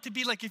want it to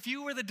be like if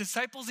you were the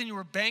disciples and you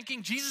were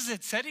banking, Jesus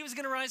had said he was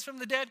going to rise from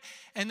the dead,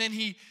 and then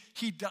he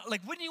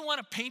wouldn't you want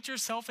to paint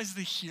yourself as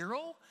the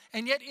hero?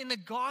 And yet in the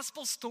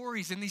gospel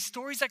stories, in these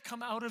stories that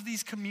come out of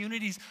these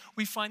communities,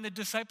 we find the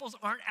disciples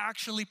aren't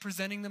actually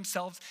presenting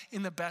themselves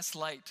in the best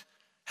light.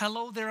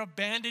 Hello, they're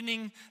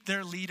abandoning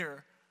their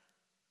leader.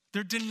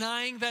 They're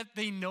denying that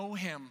they know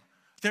him.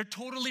 They're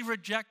totally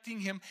rejecting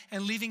him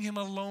and leaving him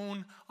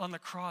alone on the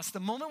cross. The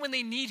moment when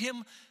they need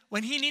him,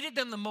 when he needed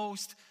them the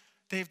most,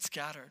 they've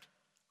scattered.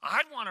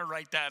 I'd want to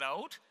write that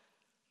out.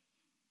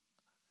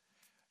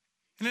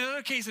 In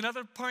another case,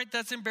 another part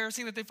that's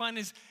embarrassing that they find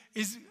is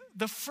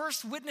the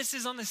first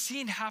witnesses on the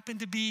scene happen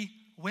to be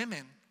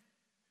women.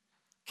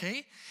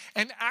 Okay?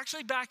 And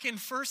actually back in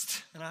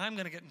first, and I'm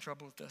going to get in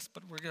trouble with this,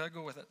 but we're going to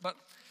go with it. But,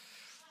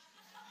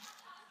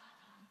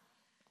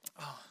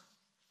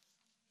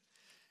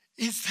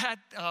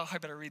 I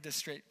better read this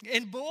straight.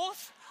 In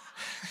both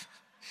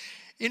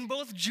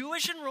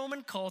Jewish and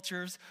Roman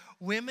cultures,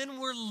 women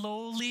were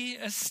lowly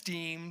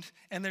esteemed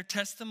and their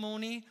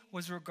testimony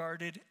was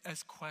regarded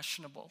as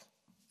questionable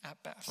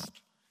at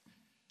best.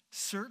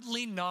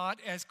 Certainly not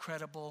as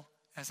credible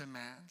as a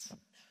man's.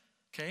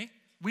 Okay?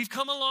 We've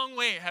come a long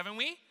way, haven't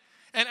we?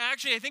 And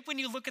actually, I think when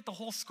you look at the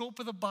whole scope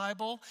of the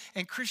Bible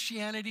and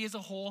Christianity as a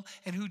whole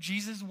and who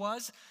Jesus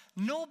was,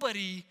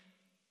 nobody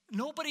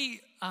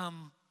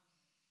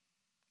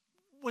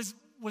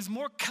was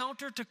more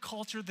counter to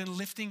culture than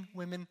lifting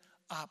women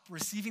up,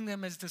 receiving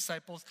them as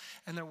disciples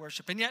and their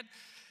worship. And yet,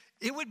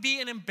 it would be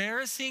an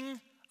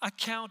embarrassing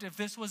account if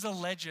this was a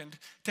legend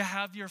to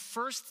have your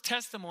first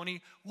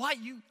testimony.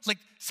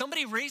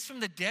 Somebody raised from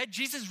the dead?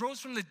 Jesus rose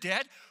from the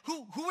dead?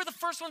 Who were the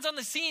first ones on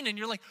the scene? And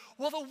you're like,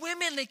 well, the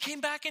women, they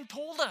came back and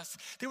told us.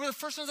 They were the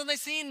first ones on the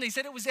scene. They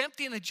said it was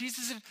empty and that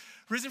Jesus had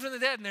risen from the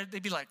dead. And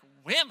they'd be like,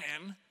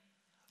 women?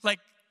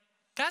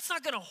 That's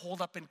not going to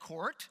hold up in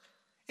court.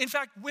 In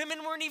fact, women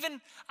weren't even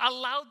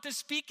allowed to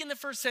speak in the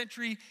first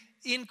century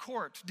in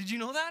court. Did you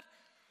know that?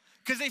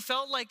 Because they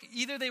felt like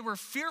either they were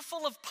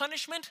fearful of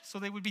punishment, so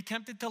they would be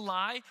tempted to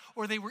lie,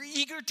 or they were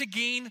eager to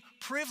gain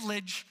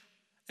privilege,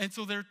 and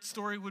so their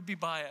story would be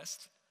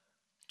biased.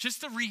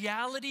 Just the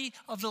reality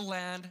of the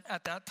land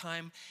at that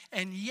time,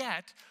 and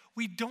yet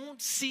we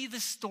don't see the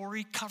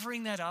story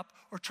covering that up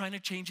or trying to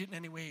change it in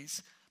any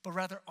ways, but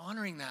rather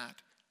honoring that.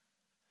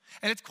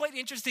 And it's quite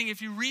interesting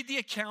if you read the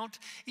account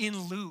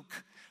in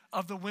Luke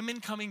of the women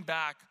coming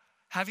back,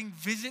 having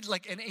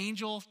an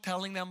angel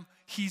telling them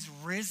he's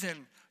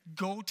risen.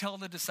 Go tell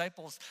the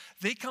disciples.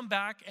 They come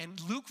back and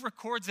Luke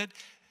records it.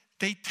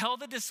 They tell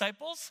the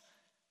disciples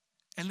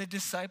and the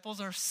disciples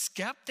are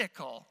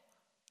skeptical.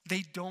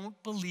 They don't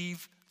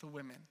believe the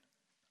women.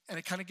 And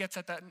it kind of gets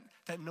at that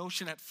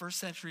notion at first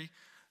century,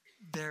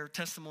 their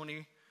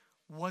testimony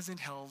wasn't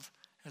held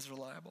as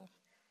reliable.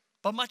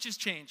 But much has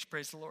changed,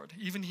 praise the Lord,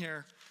 even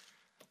here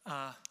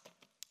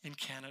in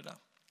Canada.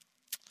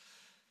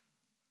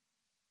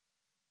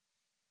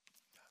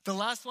 The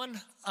last one,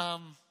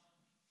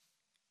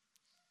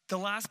 the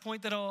last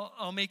point that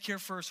I'll make here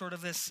for sort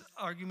of this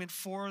argument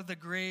for the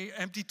gray,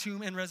 empty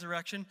tomb and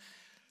resurrection.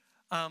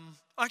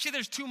 Actually,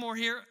 there's two more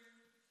here.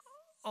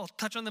 I'll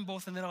touch on them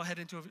both and then I'll head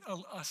into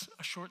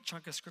a short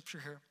chunk of scripture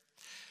here.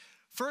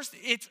 First,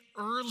 it's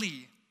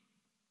early.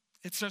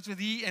 It starts with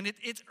E, and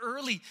it's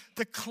early.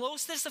 The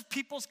closeness of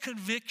people's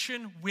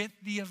conviction with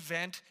the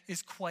event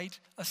is quite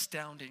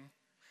astounding.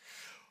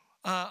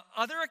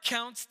 Other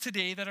accounts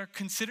today that are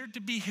considered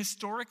to be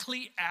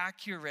historically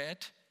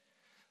accurate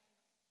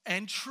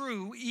and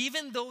true,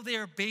 even though they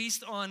are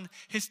based on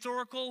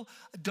historical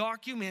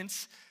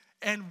documents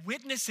and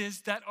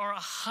witnesses that are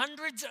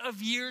hundreds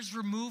of years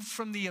removed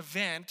from the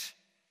event,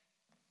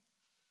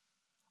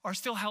 are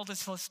still held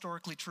as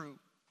historically true.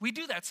 We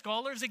do that.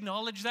 Scholars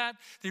acknowledge that.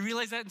 They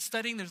realize that in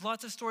studying. There's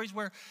lots of stories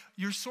where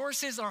your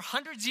sources are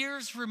hundreds of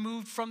years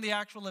removed from the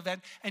actual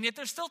event, and yet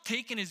they're still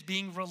taken as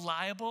being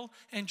reliable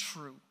and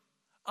true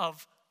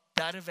of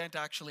that event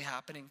actually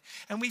happening.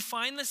 And we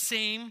find the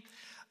same,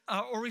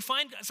 or we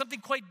find something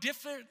quite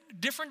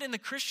different in the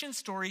Christian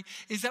story,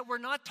 is that we're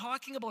not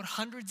talking about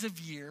hundreds of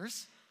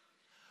years,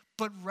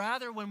 but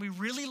rather when we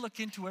really look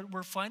into it,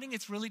 we're finding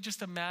it's really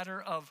just a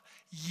matter of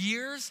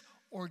years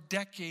or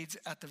decades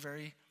at the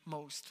very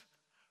most.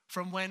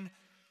 From when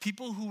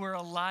people who were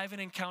alive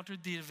and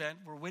encountered the event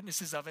were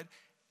witnesses of it,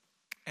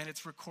 and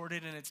it's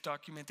recorded and it's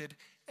documented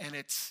and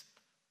it's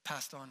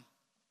passed on.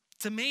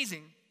 It's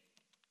amazing.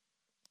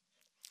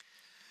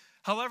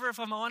 However, if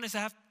I'm honest,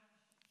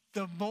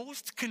 the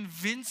most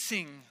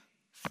convincing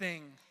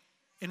thing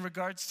in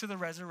regards to the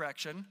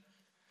resurrection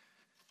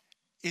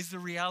is the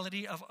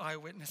reality of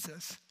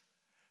eyewitnesses.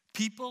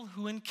 People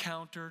who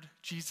encountered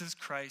Jesus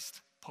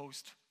Christ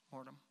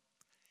post-mortem.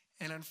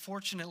 And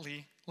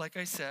unfortunately, like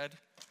I said,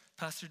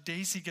 Pastor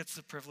Daisy gets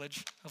the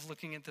privilege of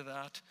looking into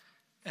that,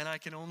 and I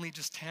can only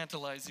just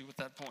tantalize you with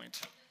that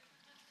point.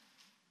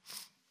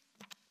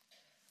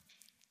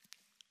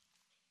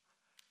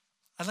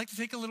 I'd like to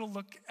take a little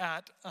look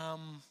at,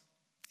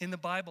 in the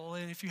Bible,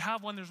 and if you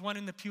have one, there's one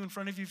in the pew in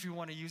front of you if you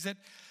want to use it.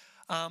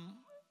 1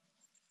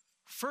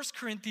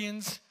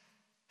 Corinthians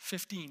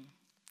 15.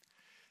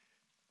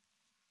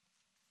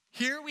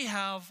 Here we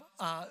have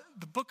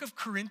the book of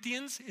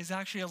Corinthians is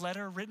actually a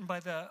letter written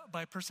by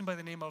a person by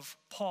the name of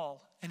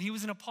Paul. And he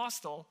was an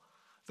apostle.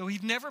 Though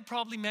he'd never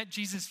probably met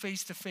Jesus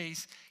face to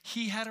face,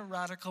 he had a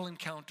radical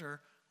encounter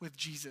with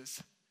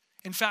Jesus.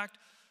 In fact,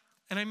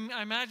 and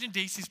I imagine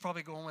Daisy's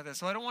probably going with this,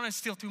 so I don't want to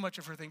steal too much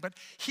of her thing, but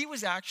he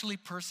was actually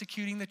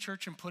persecuting the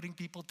church and putting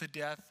people to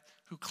death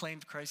who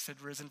claimed Christ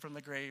had risen from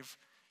the grave.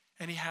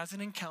 And he has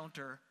an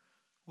encounter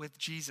with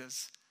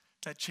Jesus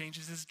that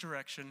changes his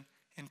direction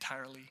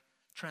entirely,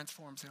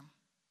 transforms him.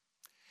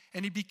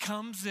 And he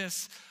becomes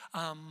this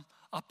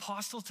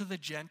apostle to the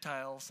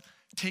Gentiles,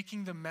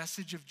 taking the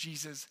message of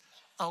Jesus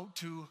out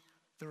to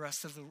the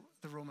rest of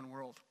the Roman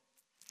world.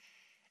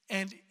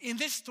 And in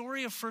this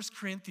story of 1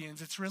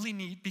 Corinthians, it's really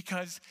neat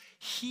because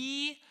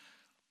he's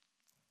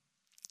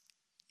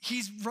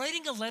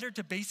writing a letter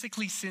to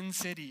basically Sin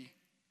City.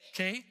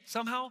 Okay?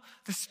 Somehow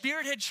the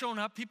Spirit had shown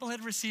up, people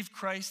had received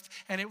Christ,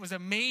 and it was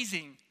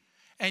amazing.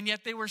 And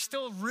yet they were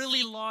still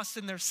really lost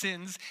in their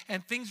sins,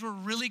 and things were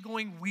really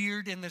going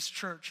weird in this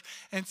church.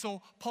 And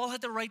so Paul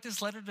had to write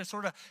this letter to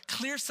sort of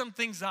clear some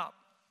things up.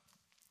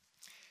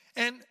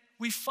 And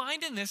we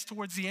find in this,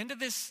 towards the end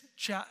of his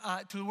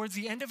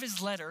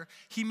letter,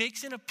 he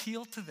makes an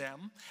appeal to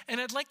them.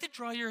 And I'd like to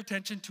draw your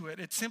attention to it.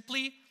 It's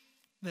simply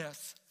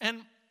this.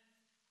 And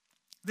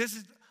this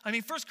is,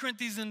 1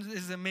 Corinthians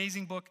is an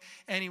amazing book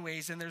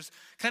anyways, and there's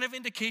kind of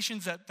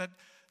indications that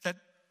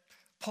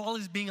Paul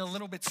is being a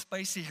little bit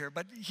spicy here.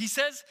 But he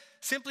says,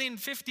 simply in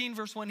 15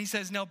 verse 1, he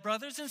says, "Now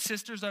brothers and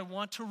sisters, I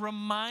want to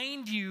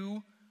remind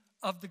you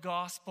of the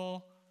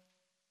gospel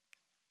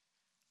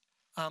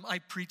I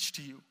preached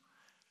to you."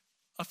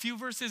 A few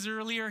verses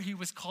earlier, he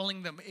was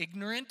calling them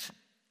ignorant,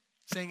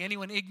 saying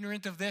anyone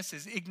ignorant of this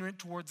is ignorant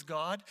towards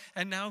God.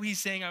 And now he's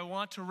saying, I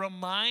want to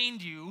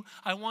remind you,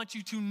 I want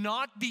you to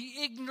not be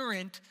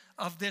ignorant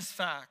of this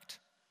fact,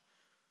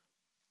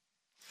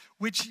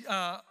 which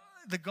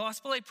the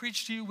gospel I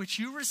preached to you, which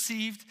you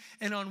received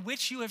and on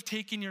which you have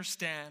taken your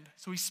stand.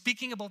 So he's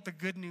speaking about the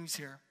good news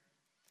here.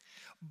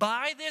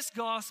 By this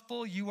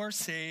gospel you are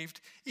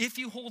saved if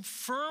you hold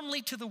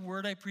firmly to the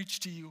word I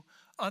preached to you.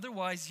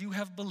 Otherwise you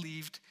have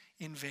believed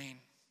in vain.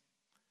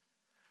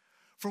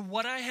 For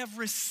what I have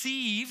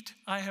received,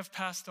 I have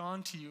passed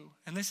on to you.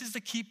 And this is the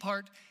key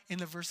part in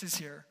the verses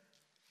here.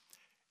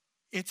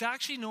 It's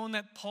actually known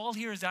that Paul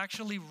here is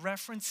actually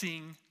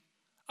referencing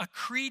a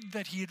creed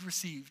that he had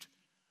received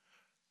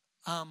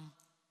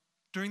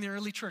during the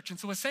early church. And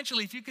so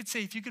essentially, if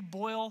you could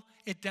boil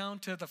it down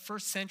to the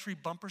first century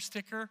bumper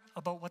sticker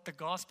about what the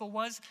gospel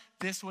was,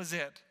 this was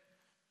it.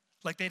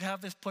 Like they'd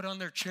have this put on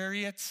their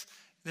chariots,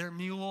 their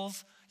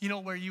mules,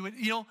 where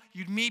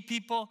you'd meet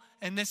people,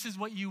 and this is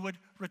what you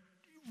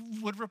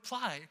would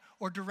reply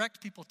or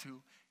direct people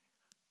to.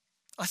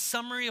 A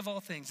summary of all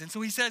things. And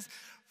so he says,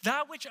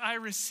 that which I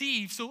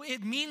received. So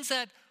it means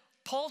that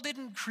Paul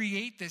didn't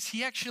create this.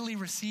 He actually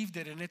received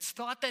it. And it's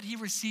thought that he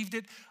received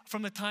it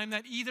from the time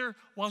that either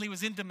while he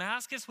was in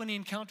Damascus when he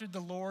encountered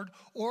the Lord,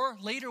 or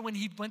later when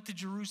he went to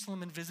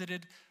Jerusalem and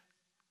visited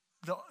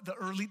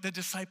the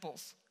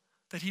disciples,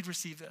 that he'd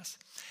received this.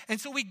 And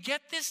so we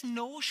get this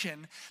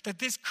notion that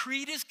this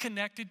creed is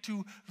connected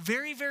to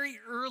very, very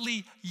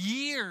early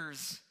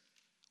years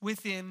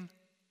within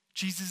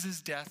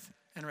Jesus' death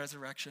and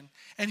resurrection.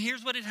 And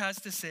here's what it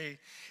has to say.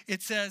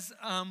 It says,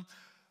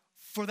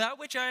 for that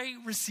which I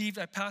received,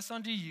 I pass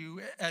on to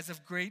you as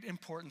of great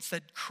importance,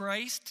 that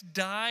Christ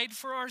died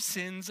for our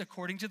sins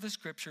according to the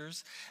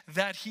Scriptures,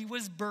 that he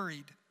was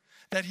buried,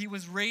 that he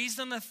was raised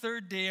on the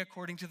third day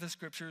according to the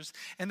Scriptures,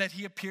 and that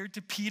he appeared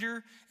to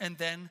Peter and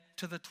then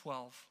to the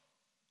 12.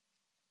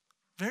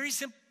 Very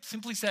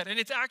simply said. And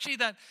it's actually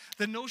that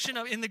the notion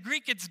of, in the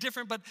Greek it's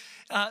different, but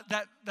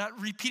that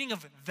repeating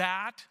of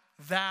that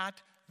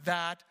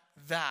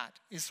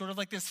is sort of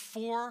like this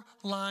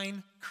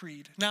 4-line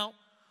creed. Now,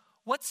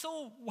 what's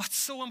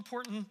so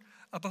important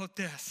about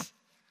this?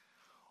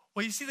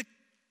 Well, you see,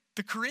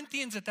 the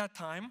Corinthians at that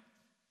time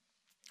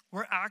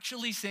were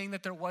actually saying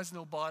that there was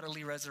no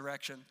bodily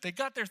resurrection. They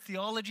got their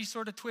theology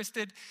sort of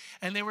twisted,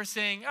 and they were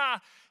saying,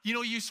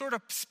 you sort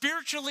of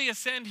spiritually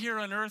ascend here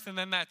on earth, and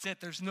then that's it.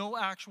 There's no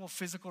actual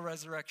physical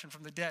resurrection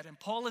from the dead. And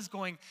Paul is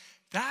going,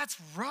 that's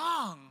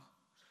wrong.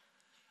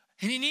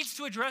 And he needs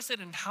to address it.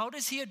 And how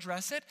does he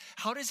address it?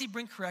 How does he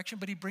bring correction?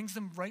 But he brings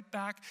them right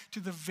back to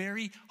the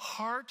very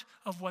heart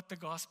of what the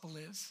gospel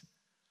is.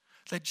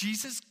 That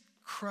Jesus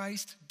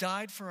Christ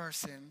died for our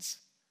sins,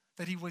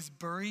 that he was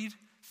buried,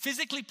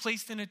 physically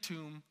placed in a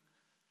tomb,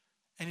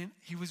 and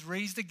he was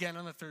raised again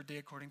on the third day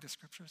according to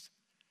Scriptures.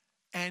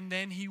 And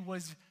then he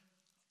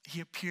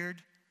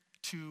appeared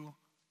to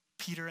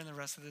Peter and the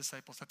rest of the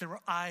disciples, that there were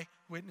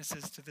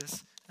eyewitnesses to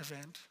this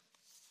event.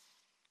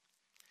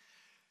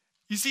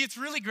 You see, it's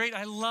really great.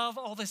 I love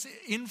all this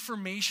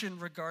information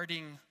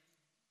regarding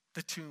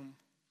the tomb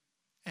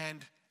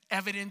and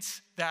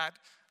evidence that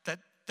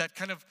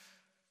kind of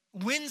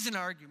wins an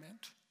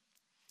argument.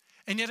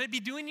 And yet I'd be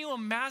doing you a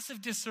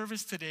massive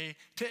disservice today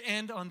to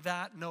end on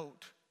that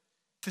note,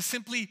 to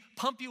simply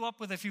pump you up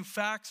with a few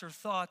facts or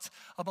thoughts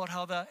about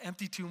how the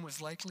empty tomb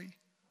was likely.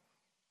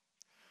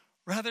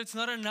 Rather, it's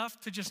not enough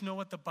to just know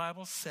what the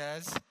Bible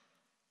says.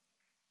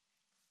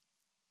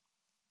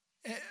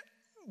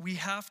 We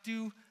have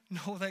to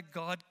know that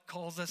God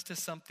calls us to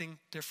something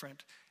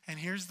different. And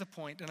here's the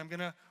point, and I'm going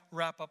to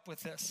wrap up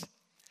with this,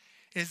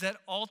 is that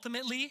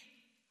ultimately,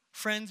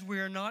 friends, we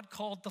are not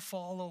called to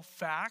follow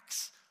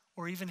facts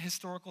or even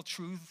historical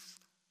truths,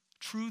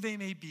 true they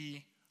may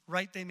be,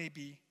 right they may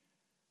be,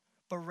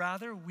 but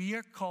rather we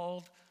are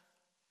called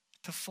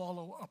to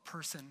follow a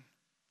person,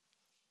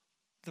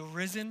 the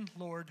risen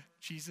Lord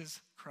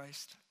Jesus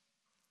Christ.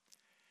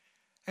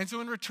 And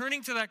so in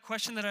returning to that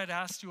question that I'd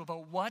asked you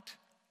about what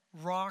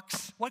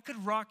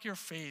could rock your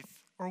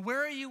faith? Or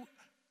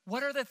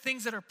what are the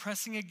things that are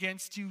pressing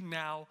against you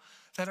now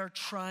that are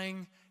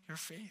trying your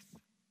faith?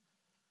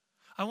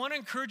 I want to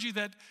encourage you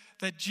that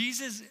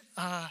Jesus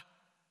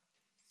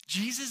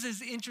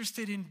is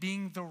interested in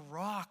being the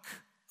rock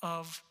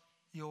of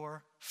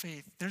your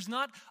faith. There's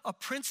not a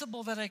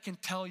principle that I can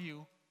tell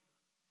you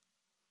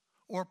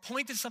or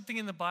point to something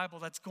in the Bible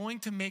that's going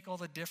to make all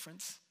the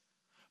difference.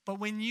 But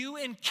when you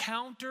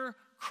encounter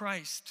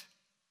Christ,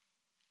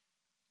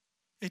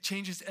 it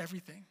changes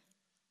everything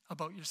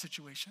about your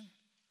situation.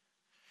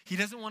 He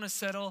doesn't want to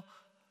settle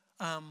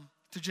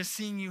to just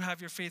seeing you have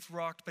your faith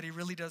rocked, but he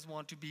really does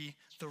want to be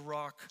the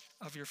rock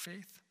of your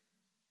faith.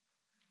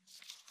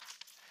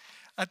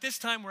 At this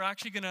time, we're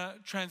actually going to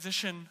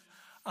transition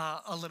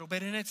a little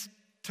bit, and it's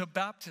to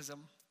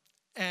baptism.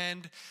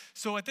 And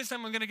so at this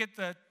time, I'm going to get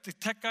the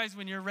tech guys,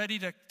 when you're ready,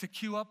 to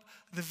cue up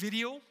the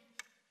video.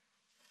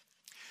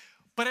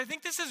 But I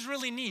think this is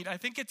really neat. I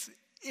think it's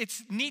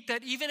neat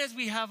that even as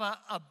we have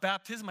a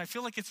baptism, I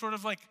feel like it's sort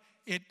of like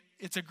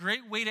it's a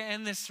great way to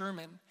end this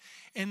sermon,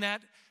 in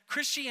that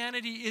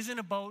Christianity isn't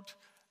about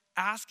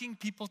asking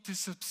people to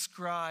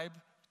subscribe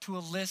to a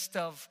list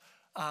of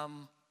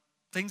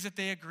things that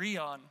they agree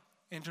on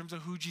in terms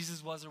of who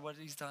Jesus was or what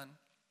he's done.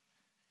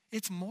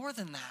 It's more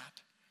than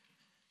that.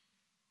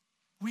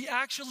 We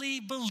actually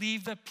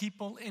believe that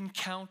people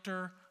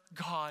encounter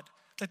God,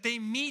 that they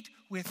meet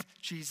with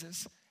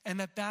Jesus,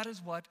 and that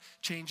is what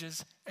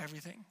changes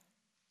everything.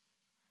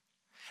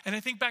 And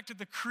I think back to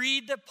the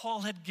creed that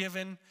Paul had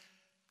given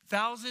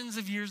thousands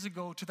of years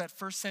ago to that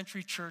first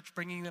century church,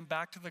 bringing them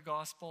back to the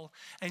gospel.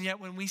 And yet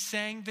when we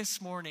sang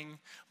this morning,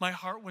 my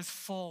heart was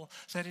full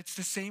that it's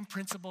the same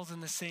principles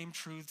and the same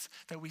truths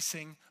that we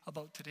sing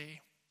about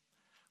today.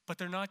 But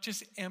they're not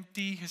just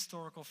empty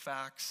historical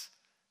facts.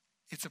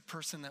 It's a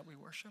person that we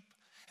worship.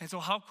 And so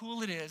how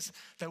cool it is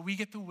that we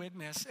get to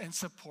witness and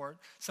support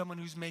someone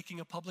who's making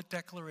a public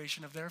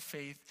declaration of their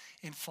faith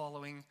in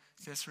following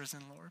this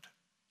risen Lord.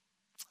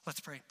 Let's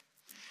pray.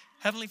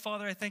 Heavenly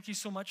Father, I thank you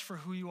so much for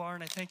who you are,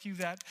 and I thank you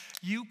that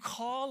you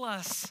call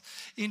us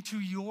into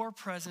your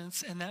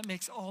presence, and that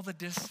makes all the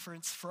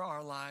difference for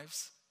our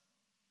lives.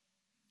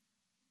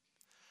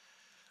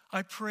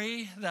 I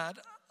pray that,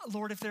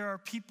 Lord, if there are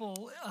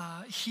people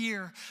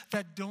here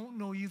that don't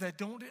know you,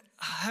 that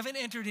haven't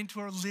entered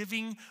into a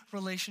living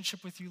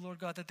relationship with you, Lord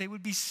God, that they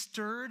would be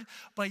stirred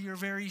by your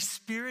very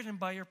spirit and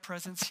by your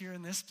presence here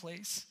in this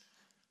place,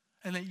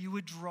 and that you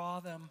would draw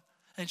them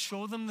and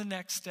show them the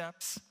next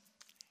steps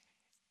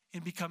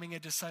in becoming a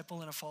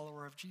disciple and a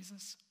follower of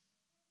Jesus.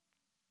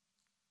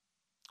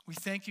 We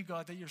thank you,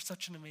 God, that you're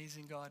such an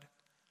amazing God.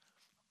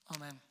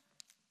 Amen.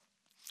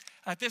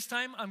 At this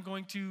time, I'm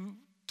going to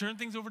turn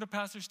things over to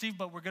Pastor Steve,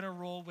 but we're going to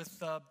roll with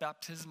the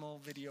baptismal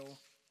video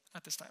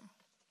at this time.